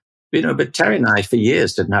house, but Terry and I for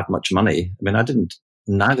years didn't have much money.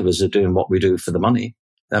 Neither of us are doing what we do for the money.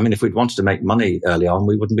 If we'd wanted to make money early on,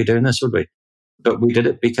 we wouldn't be doing this, would we? But we did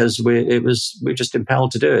it because we're just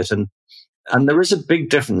impelled to do it. And there is a big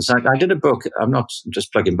difference. I did a book. I'm not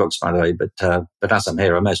just plugging books, by the way, but as I'm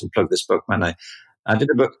here, I may as well plug this book, man. I did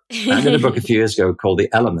a book a few years ago called The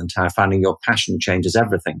Element, How Finding Your Passion Changes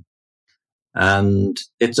Everything. And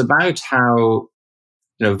it's about how,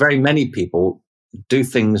 very many people do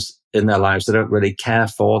things in their lives they don't really care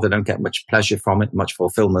for. They don't get much pleasure from it, much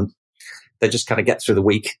fulfillment. They just kind of get through the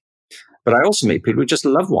week. But I also meet people who just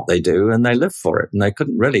love what they do and they live for it and they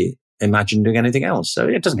couldn't really imagine doing anything else. So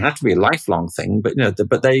it doesn't have to be a lifelong thing, but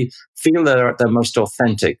but they feel they're at their most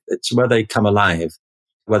authentic. It's where they come alive,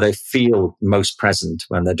 where they feel most present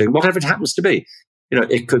when they're doing whatever it happens to be.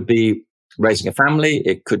 It could be raising a family.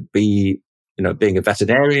 It could be, being a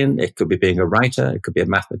veterinarian. It could be being a writer. It could be a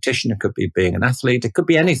mathematician. It could be being an athlete. It could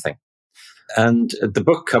be anything. And the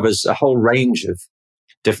book covers a whole range of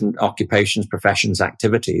different occupations, professions,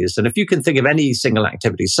 activities. And if you can think of any single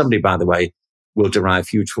activity, somebody, by the way, will derive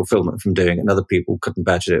huge fulfillment from doing it, and other people couldn't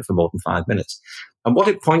bear to do it for more than 5 minutes. And what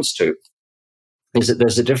it points to is that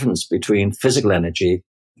there's a difference between physical energy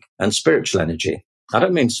and spiritual energy. I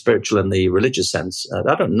don't mean spiritual in the religious sense.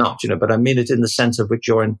 I don't not, but I mean it in the sense of which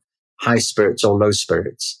you're in high spirits or low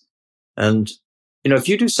spirits. And, if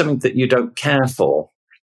you do something that you don't care for,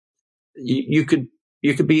 you could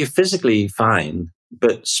be physically fine,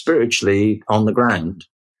 but spiritually on the ground.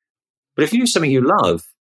 But if you do something you love,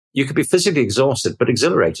 you could be physically exhausted, but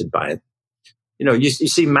exhilarated by it. You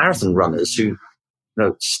see marathon runners who,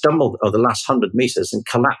 stumble over the last 100 meters and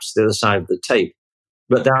collapse the other side of the tape,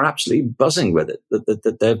 but they're absolutely buzzing with it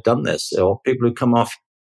that they've done this. Or people who come off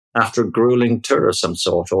after a grueling tour of some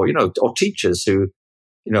sort, or teachers who,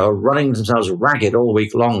 are running themselves ragged all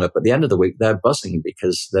week long. But at the end of the week, they're buzzing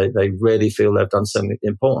because they really feel they've done something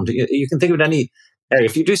important. You can think of it any area.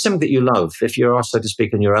 If you do something that you love, if you're, so to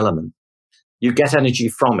speak, in your element, you get energy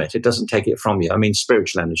from it. It doesn't take it from you. I mean,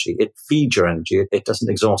 spiritual energy. It feeds your energy. It doesn't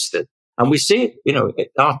exhaust it. And we see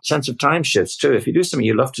it, our sense of time shifts too. If you do something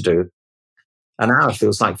you love to do, an hour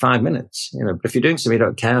feels like 5 minutes. But if you're doing something you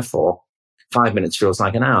don't care for, 5 minutes feels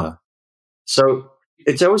like an hour. So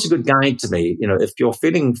it's always a good guide to me. If you're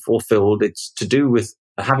feeling fulfilled, it's to do with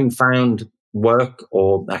having found work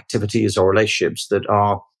or activities or relationships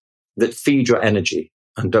that feed your energy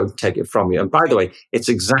and don't take it from you. And by the way, it's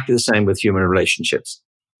exactly the same with human relationships.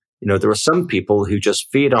 There are some people who just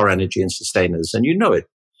feed our energy and sustain us, and it.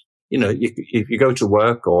 If you go to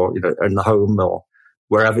work or, in the home or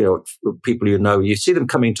wherever, people you see them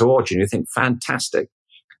coming towards you and you think, fantastic,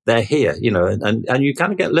 they're here, and you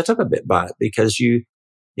kind of get lit up a bit by it because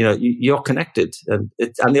you're connected. And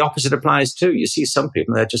the opposite applies too. You see some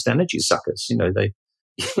people, they're just energy suckers.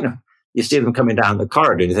 You see them coming down the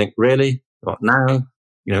corridor and you think, really? What now?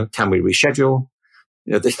 Can we reschedule?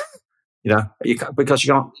 Because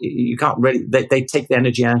you can't really, they take the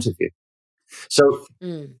energy out of you.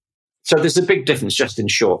 So there's a big difference, just in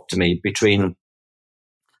short, to me, between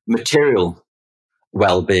material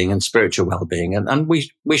well-being and spiritual well-being. And we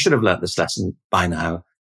should have learnt this lesson by now.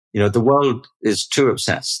 The world is too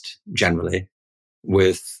obsessed generally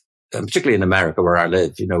with, particularly in America where I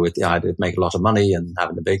live, with the idea of making a lot of money and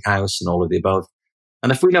having a big house and all of the above.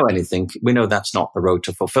 And if we know anything, we know that's not the road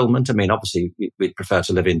to fulfillment. I mean, obviously we'd prefer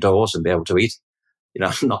to live indoors and be able to eat,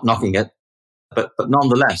 not knocking it. But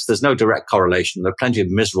nonetheless, there's no direct correlation. There are plenty of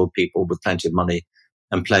miserable people with plenty of money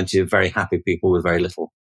and plenty of very happy people with very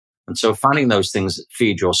little. And so finding those things that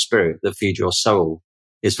feed your spirit, that feed your soul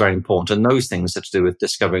is very important. And those things have to do with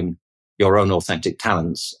discovering your own authentic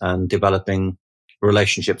talents and developing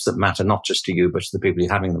relationships that matter not just to you, but to the people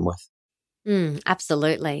you're having them with.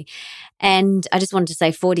 Absolutely. And I just wanted to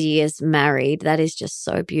say 40 years married, that is just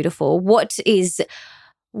so beautiful. What is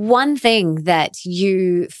one thing that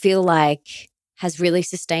you feel like has really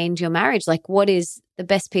sustained your marriage? Like, what is the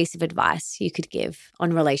best piece of advice you could give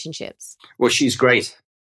on relationships? Well, she's great.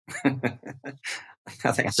 I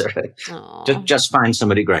think that's it. Just find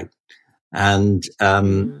somebody great. And I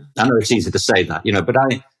know it's easy to say that, but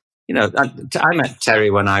I met Terry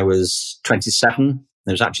when I was 27.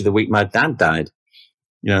 It was actually the week my dad died.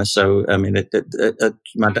 So I mean,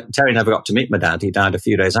 Terry never got to meet my dad. He died a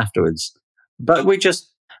few days afterwards. But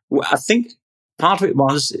I think part of it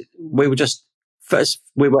was we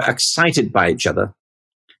were excited by each other.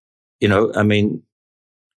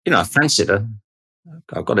 I fancied her.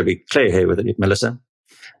 I've got to be clear here with it, Melissa.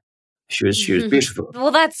 She was beautiful.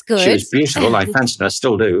 Well, that's good. She was beautiful. I fancied her, I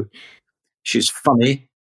still do. She's funny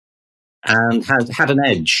and had an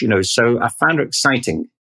edge, so I found her exciting,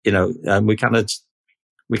 and we kind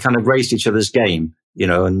of raised each other's game,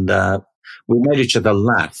 and we made each other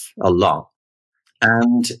laugh a lot.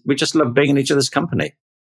 And we just loved being in each other's company.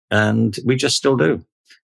 And we just still do.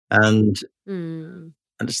 And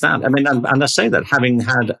understand. I mean, and I say that having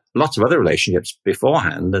had lots of other relationships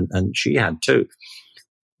beforehand, and she had too.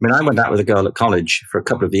 I mean, I went out with a girl at college for a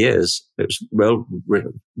couple of years. It was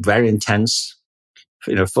very intense,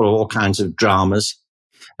 full of all kinds of dramas.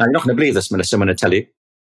 Now, you're not going to believe this, Melissa, I'm going to tell you.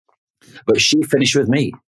 But she finished with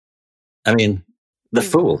me. I mean, the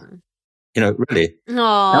fool. Really. Oh,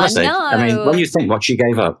 honestly, no. I mean, when you think what she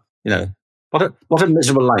gave up, what a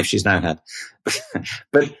miserable life she's now had.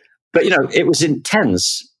 but it was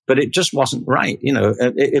intense, but it just wasn't right.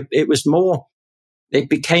 It was more, it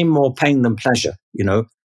became more pain than pleasure,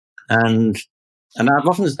 and I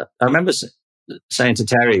remember saying to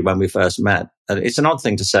Terry when we first met, and it's an odd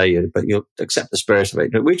thing to say, but you'll accept the spirit of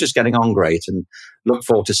it. We're just getting on great and look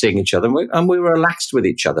forward to seeing each other. And we were relaxed with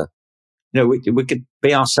each other. We could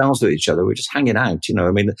be ourselves with each other. We're just hanging out,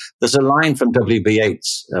 I mean, there's a line from W.B.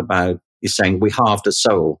 Yeats about, he's saying, we halved a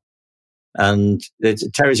soul. And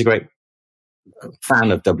Terry's a great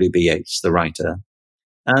fan of W.B. Yeats, the writer.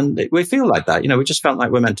 And we feel like that. We just felt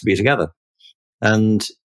like we're meant to be together. And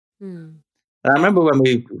I remember when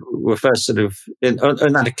we were first sort of in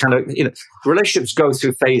that kind of, relationships go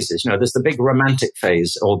through phases. There's the big romantic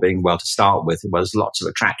phase, all being well to start with. It was lots of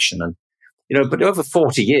attraction. And, but over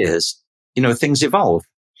 40 years, things evolve.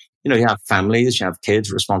 You have families, you have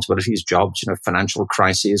kids, responsibilities, jobs, financial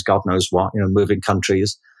crises, God knows what, moving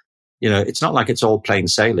countries. It's not like it's all plain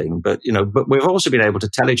sailing, but we've also been able to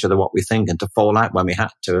tell each other what we think and to fall out when we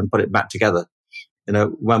had to and put it back together,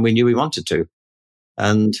 when we knew we wanted to.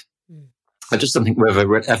 And I just don't think we've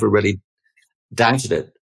ever really doubted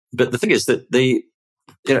it. But the thing is that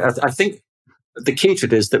I think the key to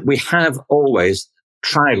it is that we have always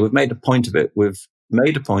tried, we've made a point of it. We've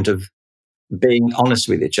made a point of being honest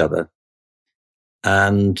with each other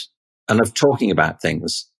and of talking about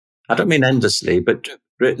things. I don't mean endlessly, but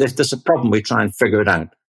if there's a problem, we try and figure it out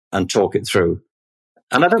and talk it through.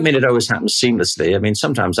 And I don't mean it always happens seamlessly. I mean,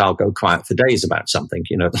 sometimes I'll go quiet for days about something,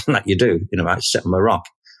 like you do, I sit on my rock.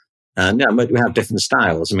 And we have different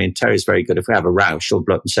styles. I mean, Terry's very good. If we have a row, she'll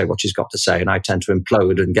blow up and say what she's got to say. And I tend to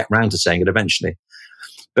implode and get round to saying it eventually.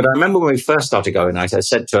 But I remember when we first started going out, I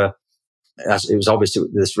said to her, as it was obvious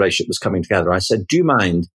this relationship was coming together, I said, do you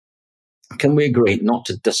mind, can we agree not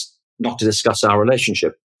to discuss our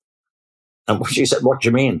relationship? And she said, what do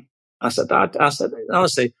you mean? I said,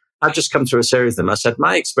 honestly, I've just come through a series of them. I said,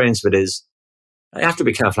 my experience of it is, I have to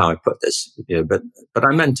be careful how I put this, but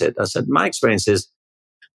I meant it. I said, my experience is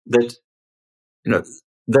that,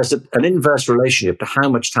 there's an inverse relationship to how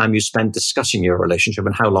much time you spend discussing your relationship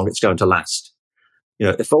and how long it's going to last.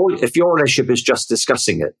 If your relationship is just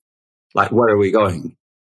discussing it, like, where are we going?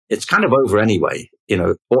 It's kind of over anyway,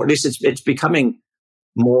 or at least it's becoming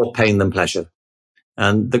more pain than pleasure.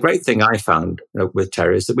 And the great thing I found with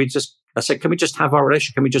Terry is that I said, can we just have our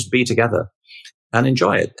relationship? Can we just be together and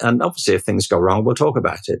enjoy it? And obviously, if things go wrong, we'll talk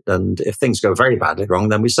about it. And if things go very badly wrong,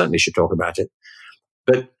 then we certainly should talk about it.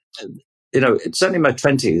 But, it's certainly in my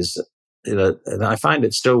 20s, and I find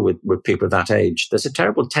it still with people of that age, there's a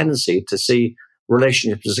terrible tendency to see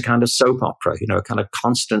relationships as a kind of soap opera, a kind of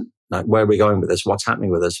constant, like, where are we going with this? What's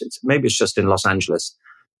happening with us? Maybe it's just in Los Angeles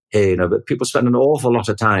here, but people spend an awful lot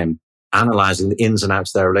of time analyzing the ins and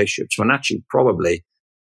outs of their relationships when actually probably,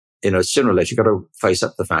 sooner or later, you've got to face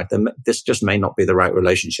up the fact that this just may not be the right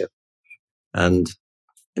relationship. And,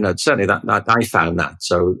 certainly that I found that.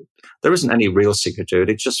 So there isn't any real secret to it.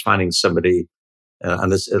 It's just finding somebody,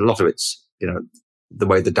 and there's a lot of it's, the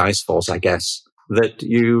way the dice falls, I guess, that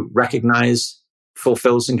you recognize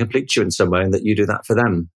fulfills and completes you in some way and that you do that for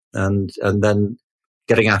them. And then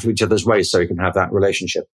getting out of each other's way so you can have that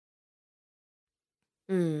relationship.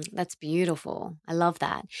 That's beautiful. I love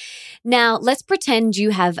that. Now, let's pretend you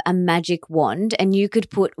have a magic wand and you could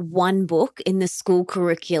put one book in the school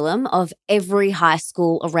curriculum of every high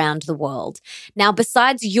school around the world. Now,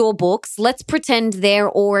 besides your books, let's pretend they're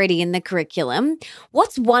already in the curriculum.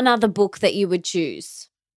 What's one other book that you would choose?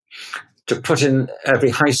 To put in every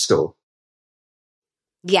high school?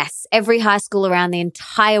 Yes, every high school around the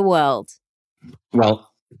entire world.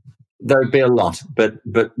 Well, there would be a lot, but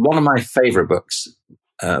one of my favorite books,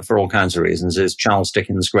 for all kinds of reasons, is Charles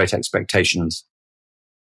Dickens' Great Expectations.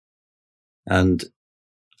 And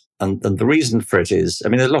the reason for it is, I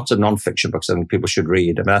mean, there's lots of non-fiction books I think people should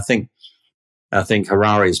read. I mean, I think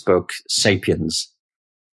Harari's book, Sapiens,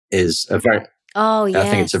 is I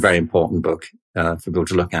think it's a very important book for people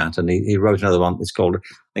to look at. And he wrote another one. It's called,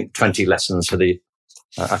 I think, 20 Lessons for the,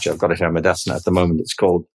 actually, I've got it here on my desk now at the moment. It's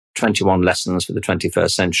called 21 Lessons for the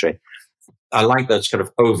 21st Century. I like those kind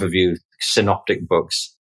of overview synoptic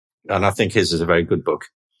books. And I think his is a very good book.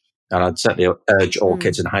 And I'd certainly urge all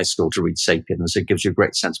kids in high school to read Sapiens. It gives you a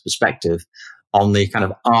great sense of perspective on the kind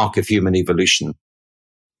of arc of human evolution.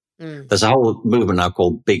 There's a whole movement now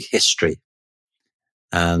called Big History.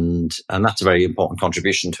 And that's a very important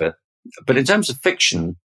contribution to it. But in terms of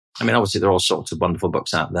fiction, I mean, obviously there are all sorts of wonderful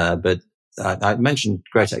books out there, but I mentioned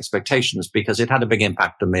Great Expectations because it had a big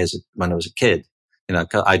impact on me when I was a kid. I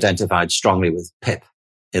identified strongly with Pip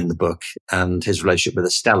in the book and his relationship with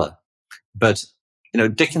Estella. But,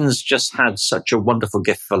 Dickens just had such a wonderful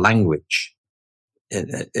gift for language. I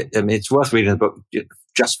mean, it's worth reading the book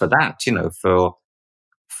just for that,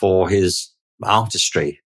 for his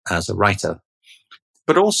artistry as a writer,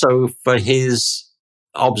 but also for his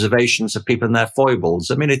observations of people and their foibles.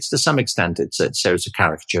 I mean, it's to some extent, it's a series of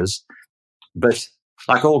caricatures, but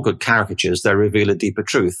like all good caricatures, they reveal a deeper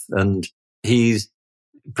truth. And he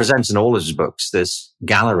presents in all of his books this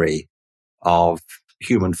gallery of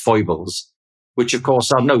human foibles, which of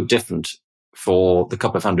course are no different for the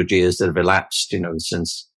couple of 100 years that have elapsed,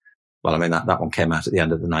 since, well, I mean, that one came out at the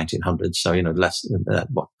end of the 1900s. So, less than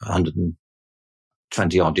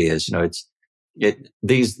 120 odd years,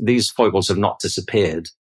 these foibles have not disappeared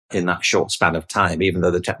in that short span of time, even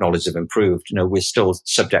though the technologies have improved. We're still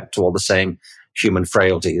subject to all the same human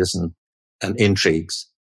frailties and intrigues.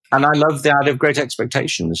 And I love the idea of great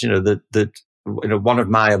expectations. One of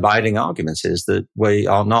my abiding arguments is that we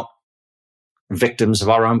are not victims of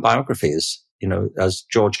our own biographies. As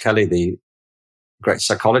George Kelly, the great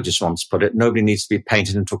psychologist, once put it, nobody needs to be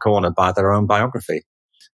painted into a corner by their own biography.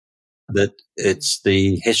 That it's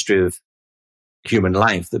the history of human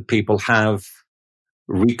life that people have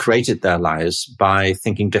recreated their lives by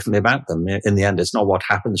thinking differently about them. In the end, it's not what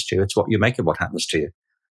happens to you, it's what you make of what happens to you.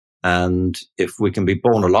 And if we can be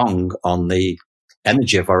borne along on the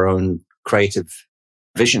energy of our own creative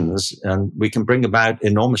visions, and we can bring about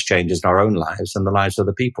enormous changes in our own lives and the lives of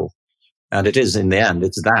other people. And it is, in the end,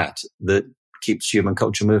 it's that keeps human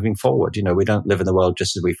culture moving forward. We don't live in the world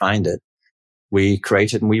just as we find it. We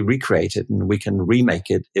create it and we recreate it, and we can remake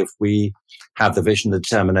it if we have the vision, the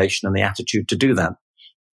determination, and the attitude to do that.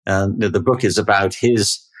 And the book is about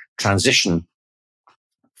his transition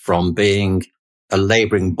from being a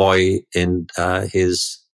labouring boy in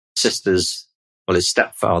his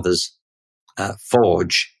stepfather's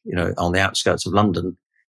forge, on the outskirts of London,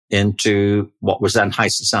 into what was then high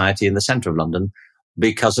society in the centre of London,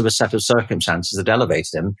 because of a set of circumstances that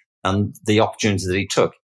elevated him and the opportunities that he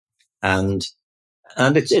took. And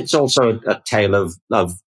it's also a tale of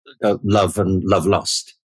love and love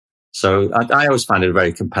lost. So I always find it a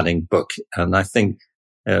very compelling book. And I think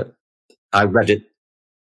I read it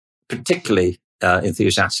particularly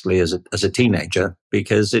enthusiastically as a teenager,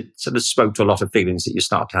 because it sort of spoke to a lot of feelings that you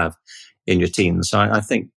start to have in your teens. So I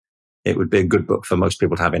think it would be a good book for most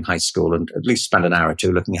people to have in high school and at least spend an hour or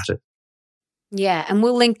two looking at it. Yeah, and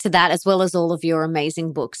we'll link to that as well as all of your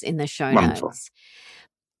amazing books in the show notes.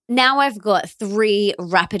 Now I've got 3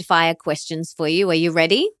 rapid fire questions for you. Are you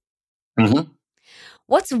ready? Mm-hmm.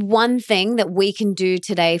 What's one thing that we can do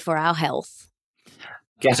today for our health?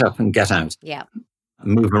 Get up and get out. Yeah.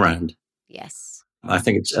 Move around. Yes. I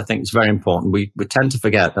think it's very important. We tend to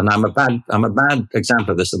forget, and I'm a bad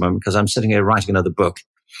example of this at the moment, because I'm sitting here writing another book,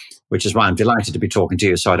 which is why I'm delighted to be talking to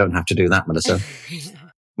you, so I don't have to do that, Melissa.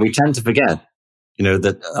 We tend to forget,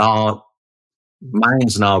 that our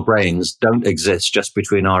minds and our brains don't exist just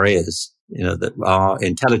between our ears. That our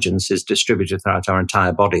intelligence is distributed throughout our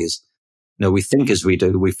entire bodies. We think as we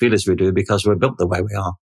do, we feel as we do, because we're built the way we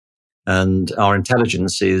are. And our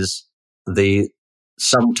intelligence is the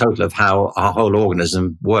sum total of how our whole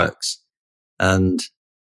organism works. And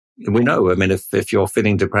we know, if you're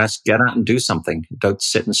feeling depressed, get out and do something. Don't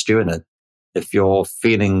sit and stew in it. If you're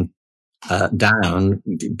feeling down,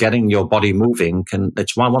 getting your body moving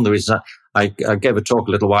it's one of the reasons I gave a talk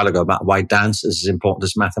a little while ago about why dance is as important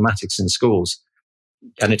as mathematics in schools.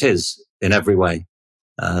 And it is in every way.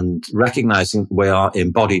 And recognizing we are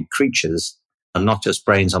embodied creatures and not just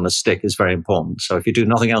brains on a stick is very important. So if you do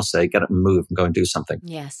nothing else today, get up and move and go and do something.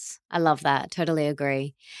 Yes, I love that. Totally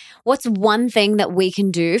agree. What's one thing that we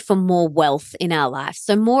can do for more wealth in our life?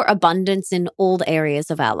 So more abundance in all the areas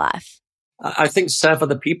of our life. I think serve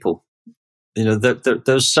other people.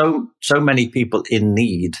 There's so many people in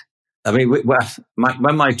need. When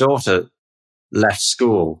my daughter left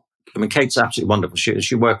school, Kate's absolutely wonderful.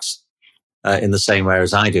 She works in the same way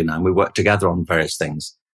as I do now. We work together on various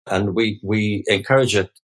things. And we encourage her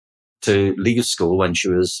to leave school when she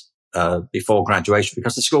was before graduation,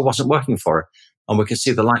 because the school wasn't working for her. And we could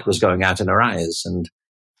see the light was going out in her eyes. And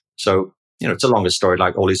so, it's a longer story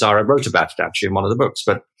like all these are. I wrote about it actually in one of the books.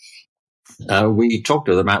 But we talked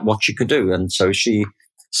to her about what she could do. And so she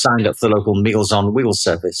signed up for the local Meals on Wheels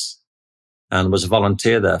service and was a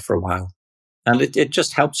volunteer there for a while. And it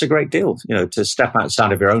just helps a great deal, to step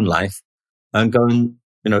outside of your own life and go and,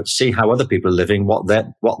 see how other people are living, what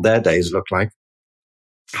their days look like,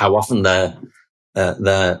 how often they're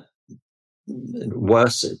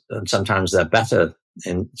worse and sometimes they're better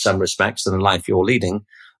in some respects than the life you're leading.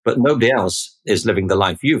 But nobody else is living the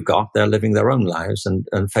life you've got. They're living their own lives and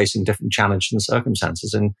facing different challenges and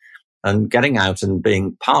circumstances. And getting out and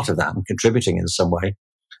being part of that and contributing in some way,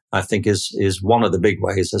 I think is one of the big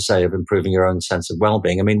ways, I say, of improving your own sense of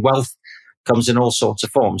well-being. Wealth comes in all sorts of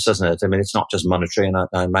forms, doesn't it? It's not just monetary, and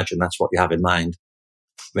I imagine that's what you have in mind.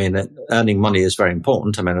 Earning money is very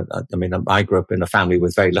important. I grew up in a family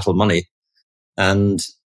with very little money, and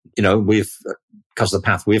because of the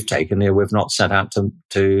path we've taken here, we've not set out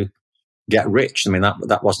to get rich.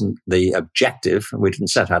 That wasn't the objective. We didn't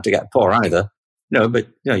set out to get poor either. But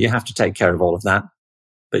you have to take care of all of that.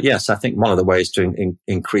 But yes, I think one of the ways to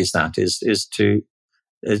increase that is to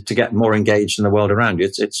get more engaged in the world around you.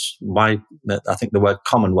 It's why I think the word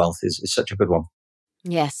commonwealth is such a good one.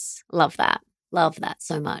 Yes, love that. Love that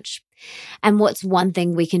so much. And what's one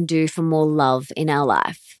thing we can do for more love in our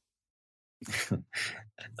life?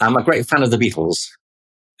 I'm a great fan of the Beatles.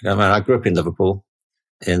 I grew up in Liverpool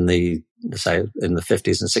in the 50s and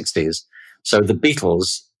 60s. So the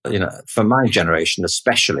Beatles, for my generation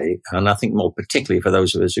especially, and I think more particularly for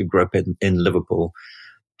those of us who grew up in Liverpool,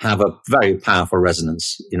 have a very powerful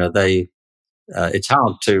resonance. It's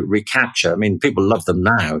hard to recapture. I mean, people love them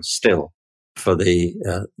now still for the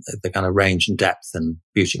kind of range and depth and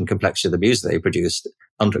beauty and complexity of the music they produced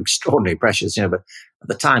under extraordinary pressures. But at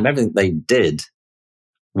the time, everything they did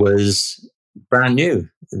was brand new.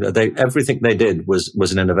 Everything they did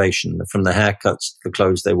was an innovation, from the haircuts to the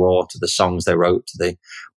clothes they wore to the songs they wrote to the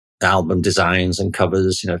album designs and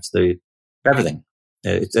covers, to everything.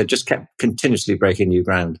 They just kept continuously breaking new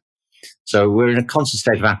ground. So we're in a constant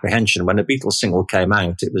state of apprehension. When a Beatles single came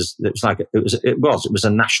out, it was a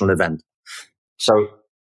national event. So,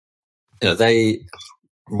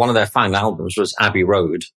 one of their final albums was Abbey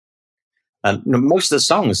Road. And most of the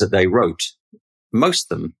songs that they wrote,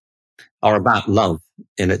 most of them are about love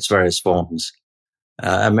in its various forms.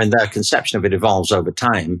 Their conception of it evolves over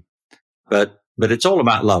time, but it's all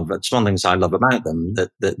about love. That's one of the things I love about them,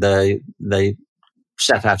 that they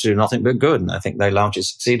set out to do nothing but good. And I think they largely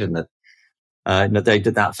succeeded in it. They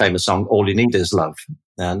did that famous song, All You Need Is Love.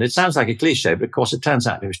 And it sounds like a cliche, but of course it turns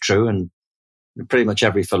out it was true. And pretty much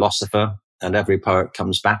every philosopher and every poet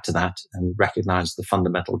comes back to that and recognizes the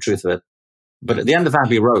fundamental truth of it. But at the end of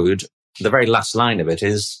Abbey Road, the very last line of it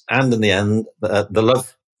is, and in the end, the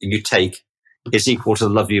love you take is equal to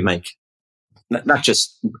the love you make. That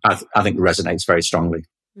just, I think, resonates very strongly.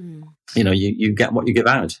 Mm. You get what you give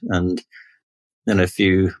out. And if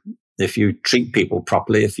you treat people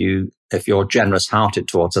properly, if you're generous hearted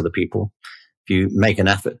towards other people, if you make an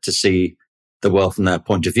effort to see the world from their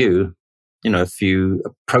point of view, if you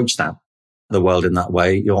approach the world in that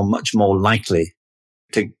way, you're much more likely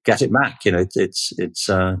to get it back.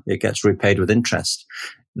 It gets repaid with interest.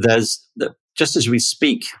 Just as we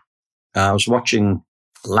speak, I was watching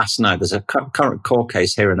last night, there's a current court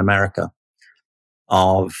case here in America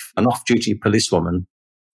of an off-duty policewoman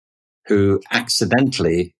who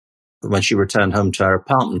accidentally, when she returned home to her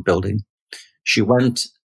apartment building, she went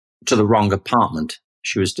to the wrong apartment.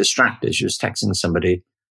 She was distracted. She was texting somebody,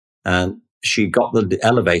 and she got the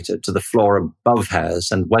elevator to the floor above hers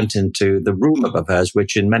and went into the room above hers,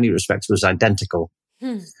 which in many respects was identical.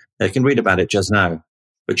 You can read about it just now.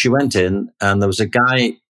 But she went in, and there was a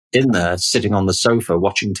guy in there sitting on the sofa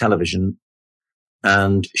watching television,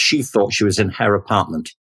 and she thought she was in her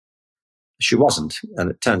apartment. She wasn't. And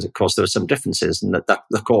it turns, of course, there were some differences, and that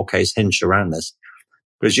the court case hinged around this.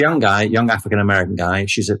 But this young African-American guy,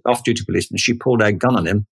 she's an off-duty policeman. She pulled her gun on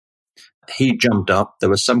him. He jumped up. There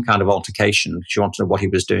was some kind of altercation. She wanted to know what he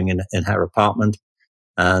was doing in her apartment.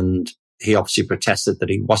 And he obviously protested that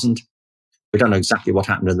he wasn't. We don't know exactly what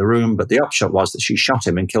happened in the room, but the upshot was that she shot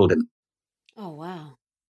him and killed him. Oh, wow.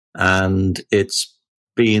 And it's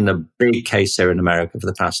been a big case here in America for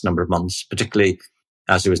the past number of months, particularly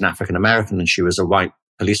as he was an African-American and she was a white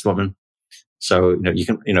policewoman. So,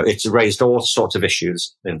 it's raised all sorts of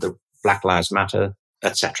issues in the Black Lives Matter,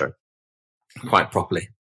 etc., quite properly.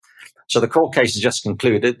 So the court case has just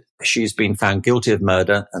concluded. She's been found guilty of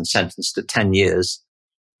murder and sentenced to 10 years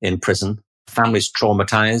in prison. Family's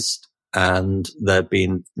traumatized, and there have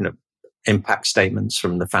been, impact statements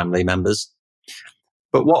from the family members.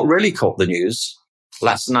 But what really caught the news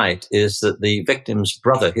last night is that the victim's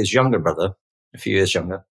brother, his younger brother, a few years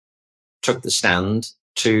younger, took the stand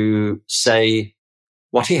to say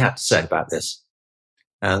what he had to say about this.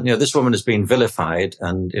 And, this woman has been vilified,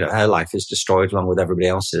 and, her life is destroyed along with everybody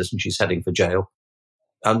else's, and she's heading for jail.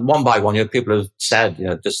 And one by one, people have said,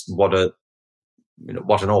 just what an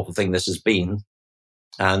awful thing this has been.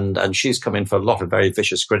 And she's come in for a lot of very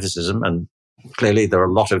vicious criticism. And clearly there are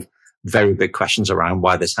a lot of very big questions around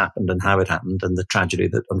why this happened and how it happened and the tragedy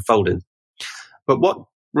that unfolded. But what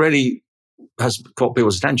really has caught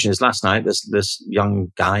people's attention is last night, this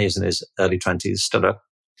young guy is in his early 20s, stood up,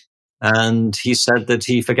 and he said that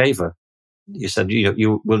he forgave her. He said,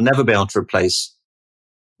 you will never be able to replace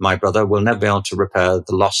my brother. We'll never be able to repair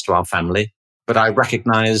the loss to our family, but I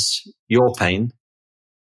recognize your pain.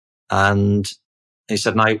 And he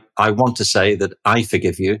said, I want to say that I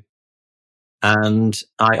forgive you, and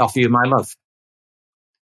I offer you my love.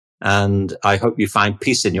 And I hope you find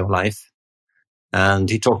peace in your life. And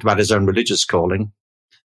he talked about his own religious calling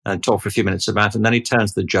and talked for a few minutes about it. And then he turned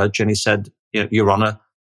to the judge and he said, Your Honor,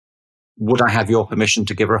 would I have your permission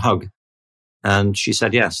to give her a hug? And she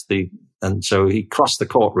said yes. And so he crossed the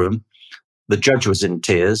courtroom. The judge was in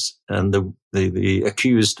tears, and the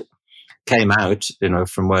accused came out,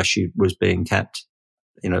 from where she was being kept,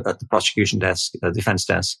 at the prosecution desk, defense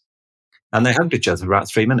desk, and they hugged each other for about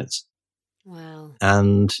 3 minutes. Wow.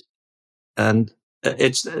 And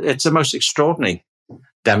it's the most extraordinary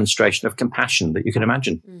demonstration of compassion that you can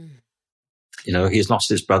imagine. He's lost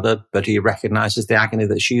his brother, but he recognizes the agony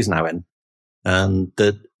that she's now in, and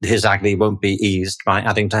that his agony won't be eased by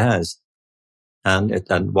adding to hers.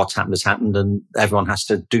 And what's happened has happened, and everyone has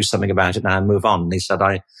to do something about it now and move on. And he said,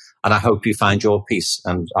 I hope you find your peace,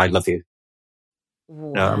 and I love you.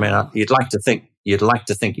 Wow. You'd like to think you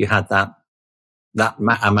had that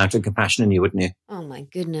amount of compassion in you, wouldn't you? Oh my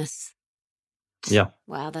goodness. Yeah.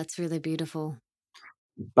 Wow, that's really beautiful.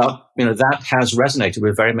 But, that has resonated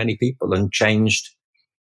with very many people and changed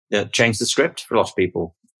the script for a lot of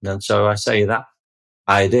people. And so I say that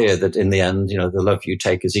idea that in the end, the love you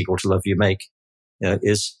take is equal to love you make,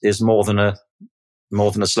 is more than a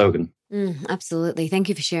slogan. Absolutely. Thank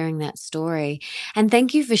you for sharing that story. And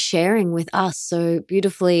thank you for sharing with us so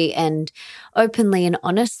beautifully and openly and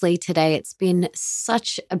honestly today. It's been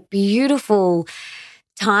such a beautiful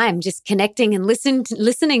time just connecting and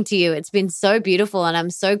listening to you. It's been so beautiful, and I'm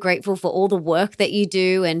so grateful for all the work that you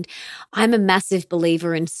do. And I'm a massive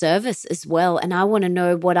believer in service as well. And I want to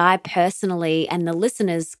know what I personally and the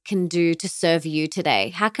listeners can do to serve you today.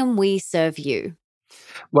 How can we serve you?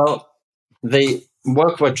 Well, the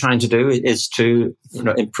work we're trying to do is to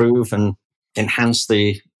improve and enhance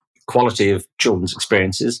the quality of children's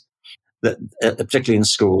experiences, that particularly in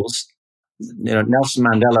schools. Nelson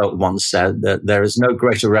Mandela once said that there is no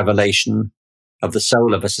greater revelation of the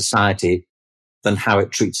soul of a society than how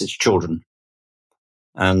it treats its children.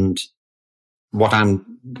 And what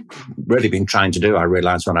I'm really been trying to do, I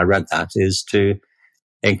realized when I read that, is to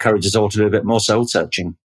encourage us all to do a bit more soul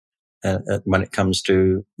searching when it comes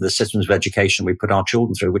to the systems of education we put our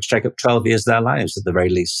children through, which take up 12 years of their lives at the very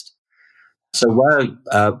least. So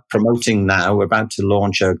we're promoting now, we're about to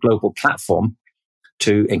launch a global platform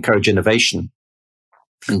to encourage innovation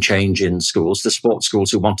and change in schools, to support schools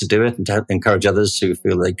who want to do it and to encourage others who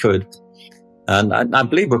feel they could. And I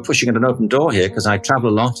believe we're pushing at an open door here, because I travel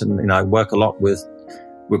a lot and I work a lot with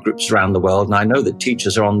groups around the world. And I know that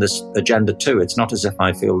teachers are on this agenda too. It's not as if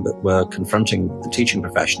I feel that we're confronting the teaching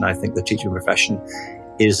profession. I think the teaching profession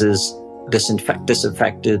is as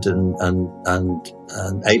disaffected and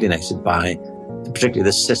alienated by particularly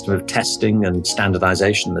this system of testing and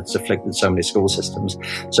standardization that's afflicted so many school systems.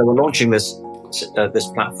 So we're launching this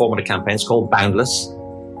platform and a campaign. It's called Boundless,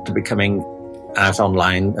 to be coming out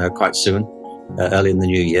online quite soon, early in the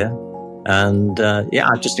new year. And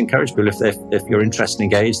I just encourage people, if you're interested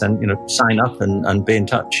and engaged, then sign up and be in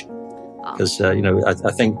touch, because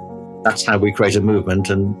I think that's how we create a movement,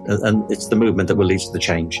 and it's the movement that will lead to the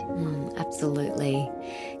change. Absolutely.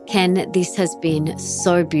 Ken, this has been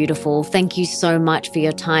so beautiful. Thank you so much for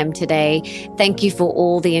your time today. Thank you for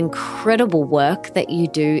all the incredible work that you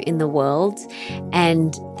do in the world.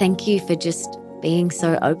 And thank you for just being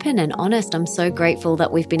so open and honest. I'm so grateful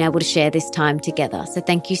that we've been able to share this time together. So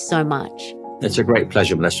thank you so much. It's a great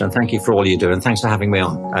pleasure, Melissa. And thank you for all you do. And thanks for having me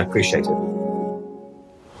on. I appreciate it.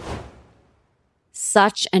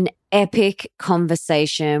 Such an epic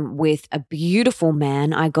conversation with a beautiful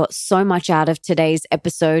man. I got so much out of today's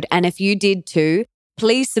episode. And if you did too,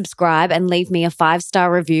 please subscribe and leave me a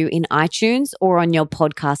 5-star review in iTunes or on your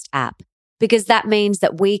podcast app, because that means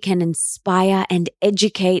that we can inspire and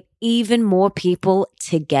educate even more people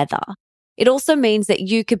together. It also means that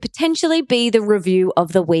you could potentially be the review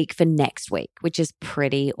of the week for next week, which is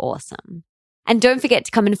pretty awesome. And don't forget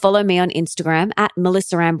to come and follow me on Instagram at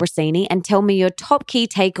Melissa Ambrosini and tell me your top key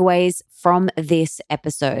takeaways from this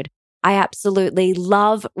episode. I absolutely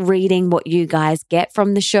love reading what you guys get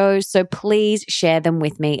from the show, so please share them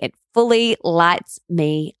with me. It fully lights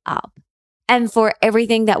me up. And for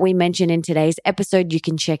everything that we mentioned in today's episode, you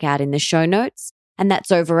can check out in the show notes. And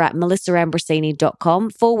that's over at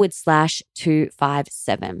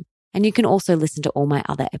melissaambrosini.com/257. And you can also listen to all my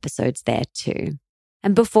other episodes there too.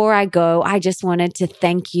 And before I go, I just wanted to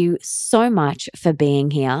thank you so much for being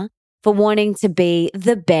here, for wanting to be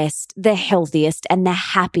the best, the healthiest, and the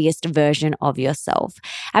happiest version of yourself,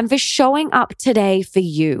 and for showing up today for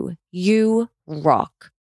you. You rock.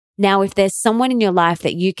 Now, if there's someone in your life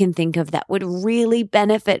that you can think of that would really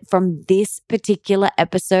benefit from this particular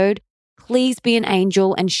episode, please be an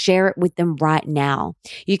angel and share it with them right now.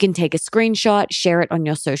 You can take a screenshot, share it on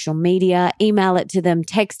your social media, email it to them,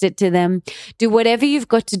 text it to them, do whatever you've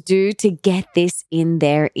got to do to get this in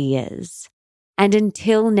their ears. And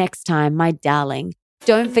until next time, my darling,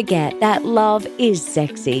 don't forget that love is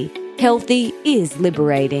sexy, healthy is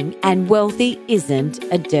liberating, and wealthy isn't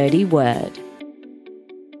a dirty word.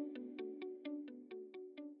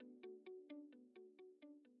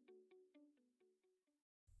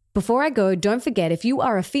 Before I go, don't forget, if you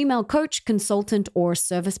are a female coach, consultant, or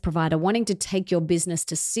service provider wanting to take your business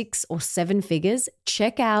to 6 or 7 figures,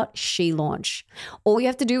 check out SheLaunch. All you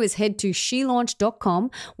have to do is head to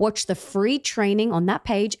shelaunch.com, watch the free training on that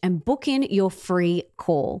page, and book in your free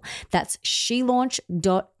call. That's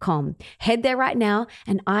shelaunch.com. Head there right now,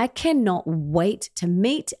 and I cannot wait to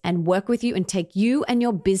meet and work with you and take you and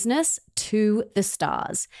your business to the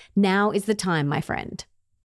stars. Now is the time, my friend.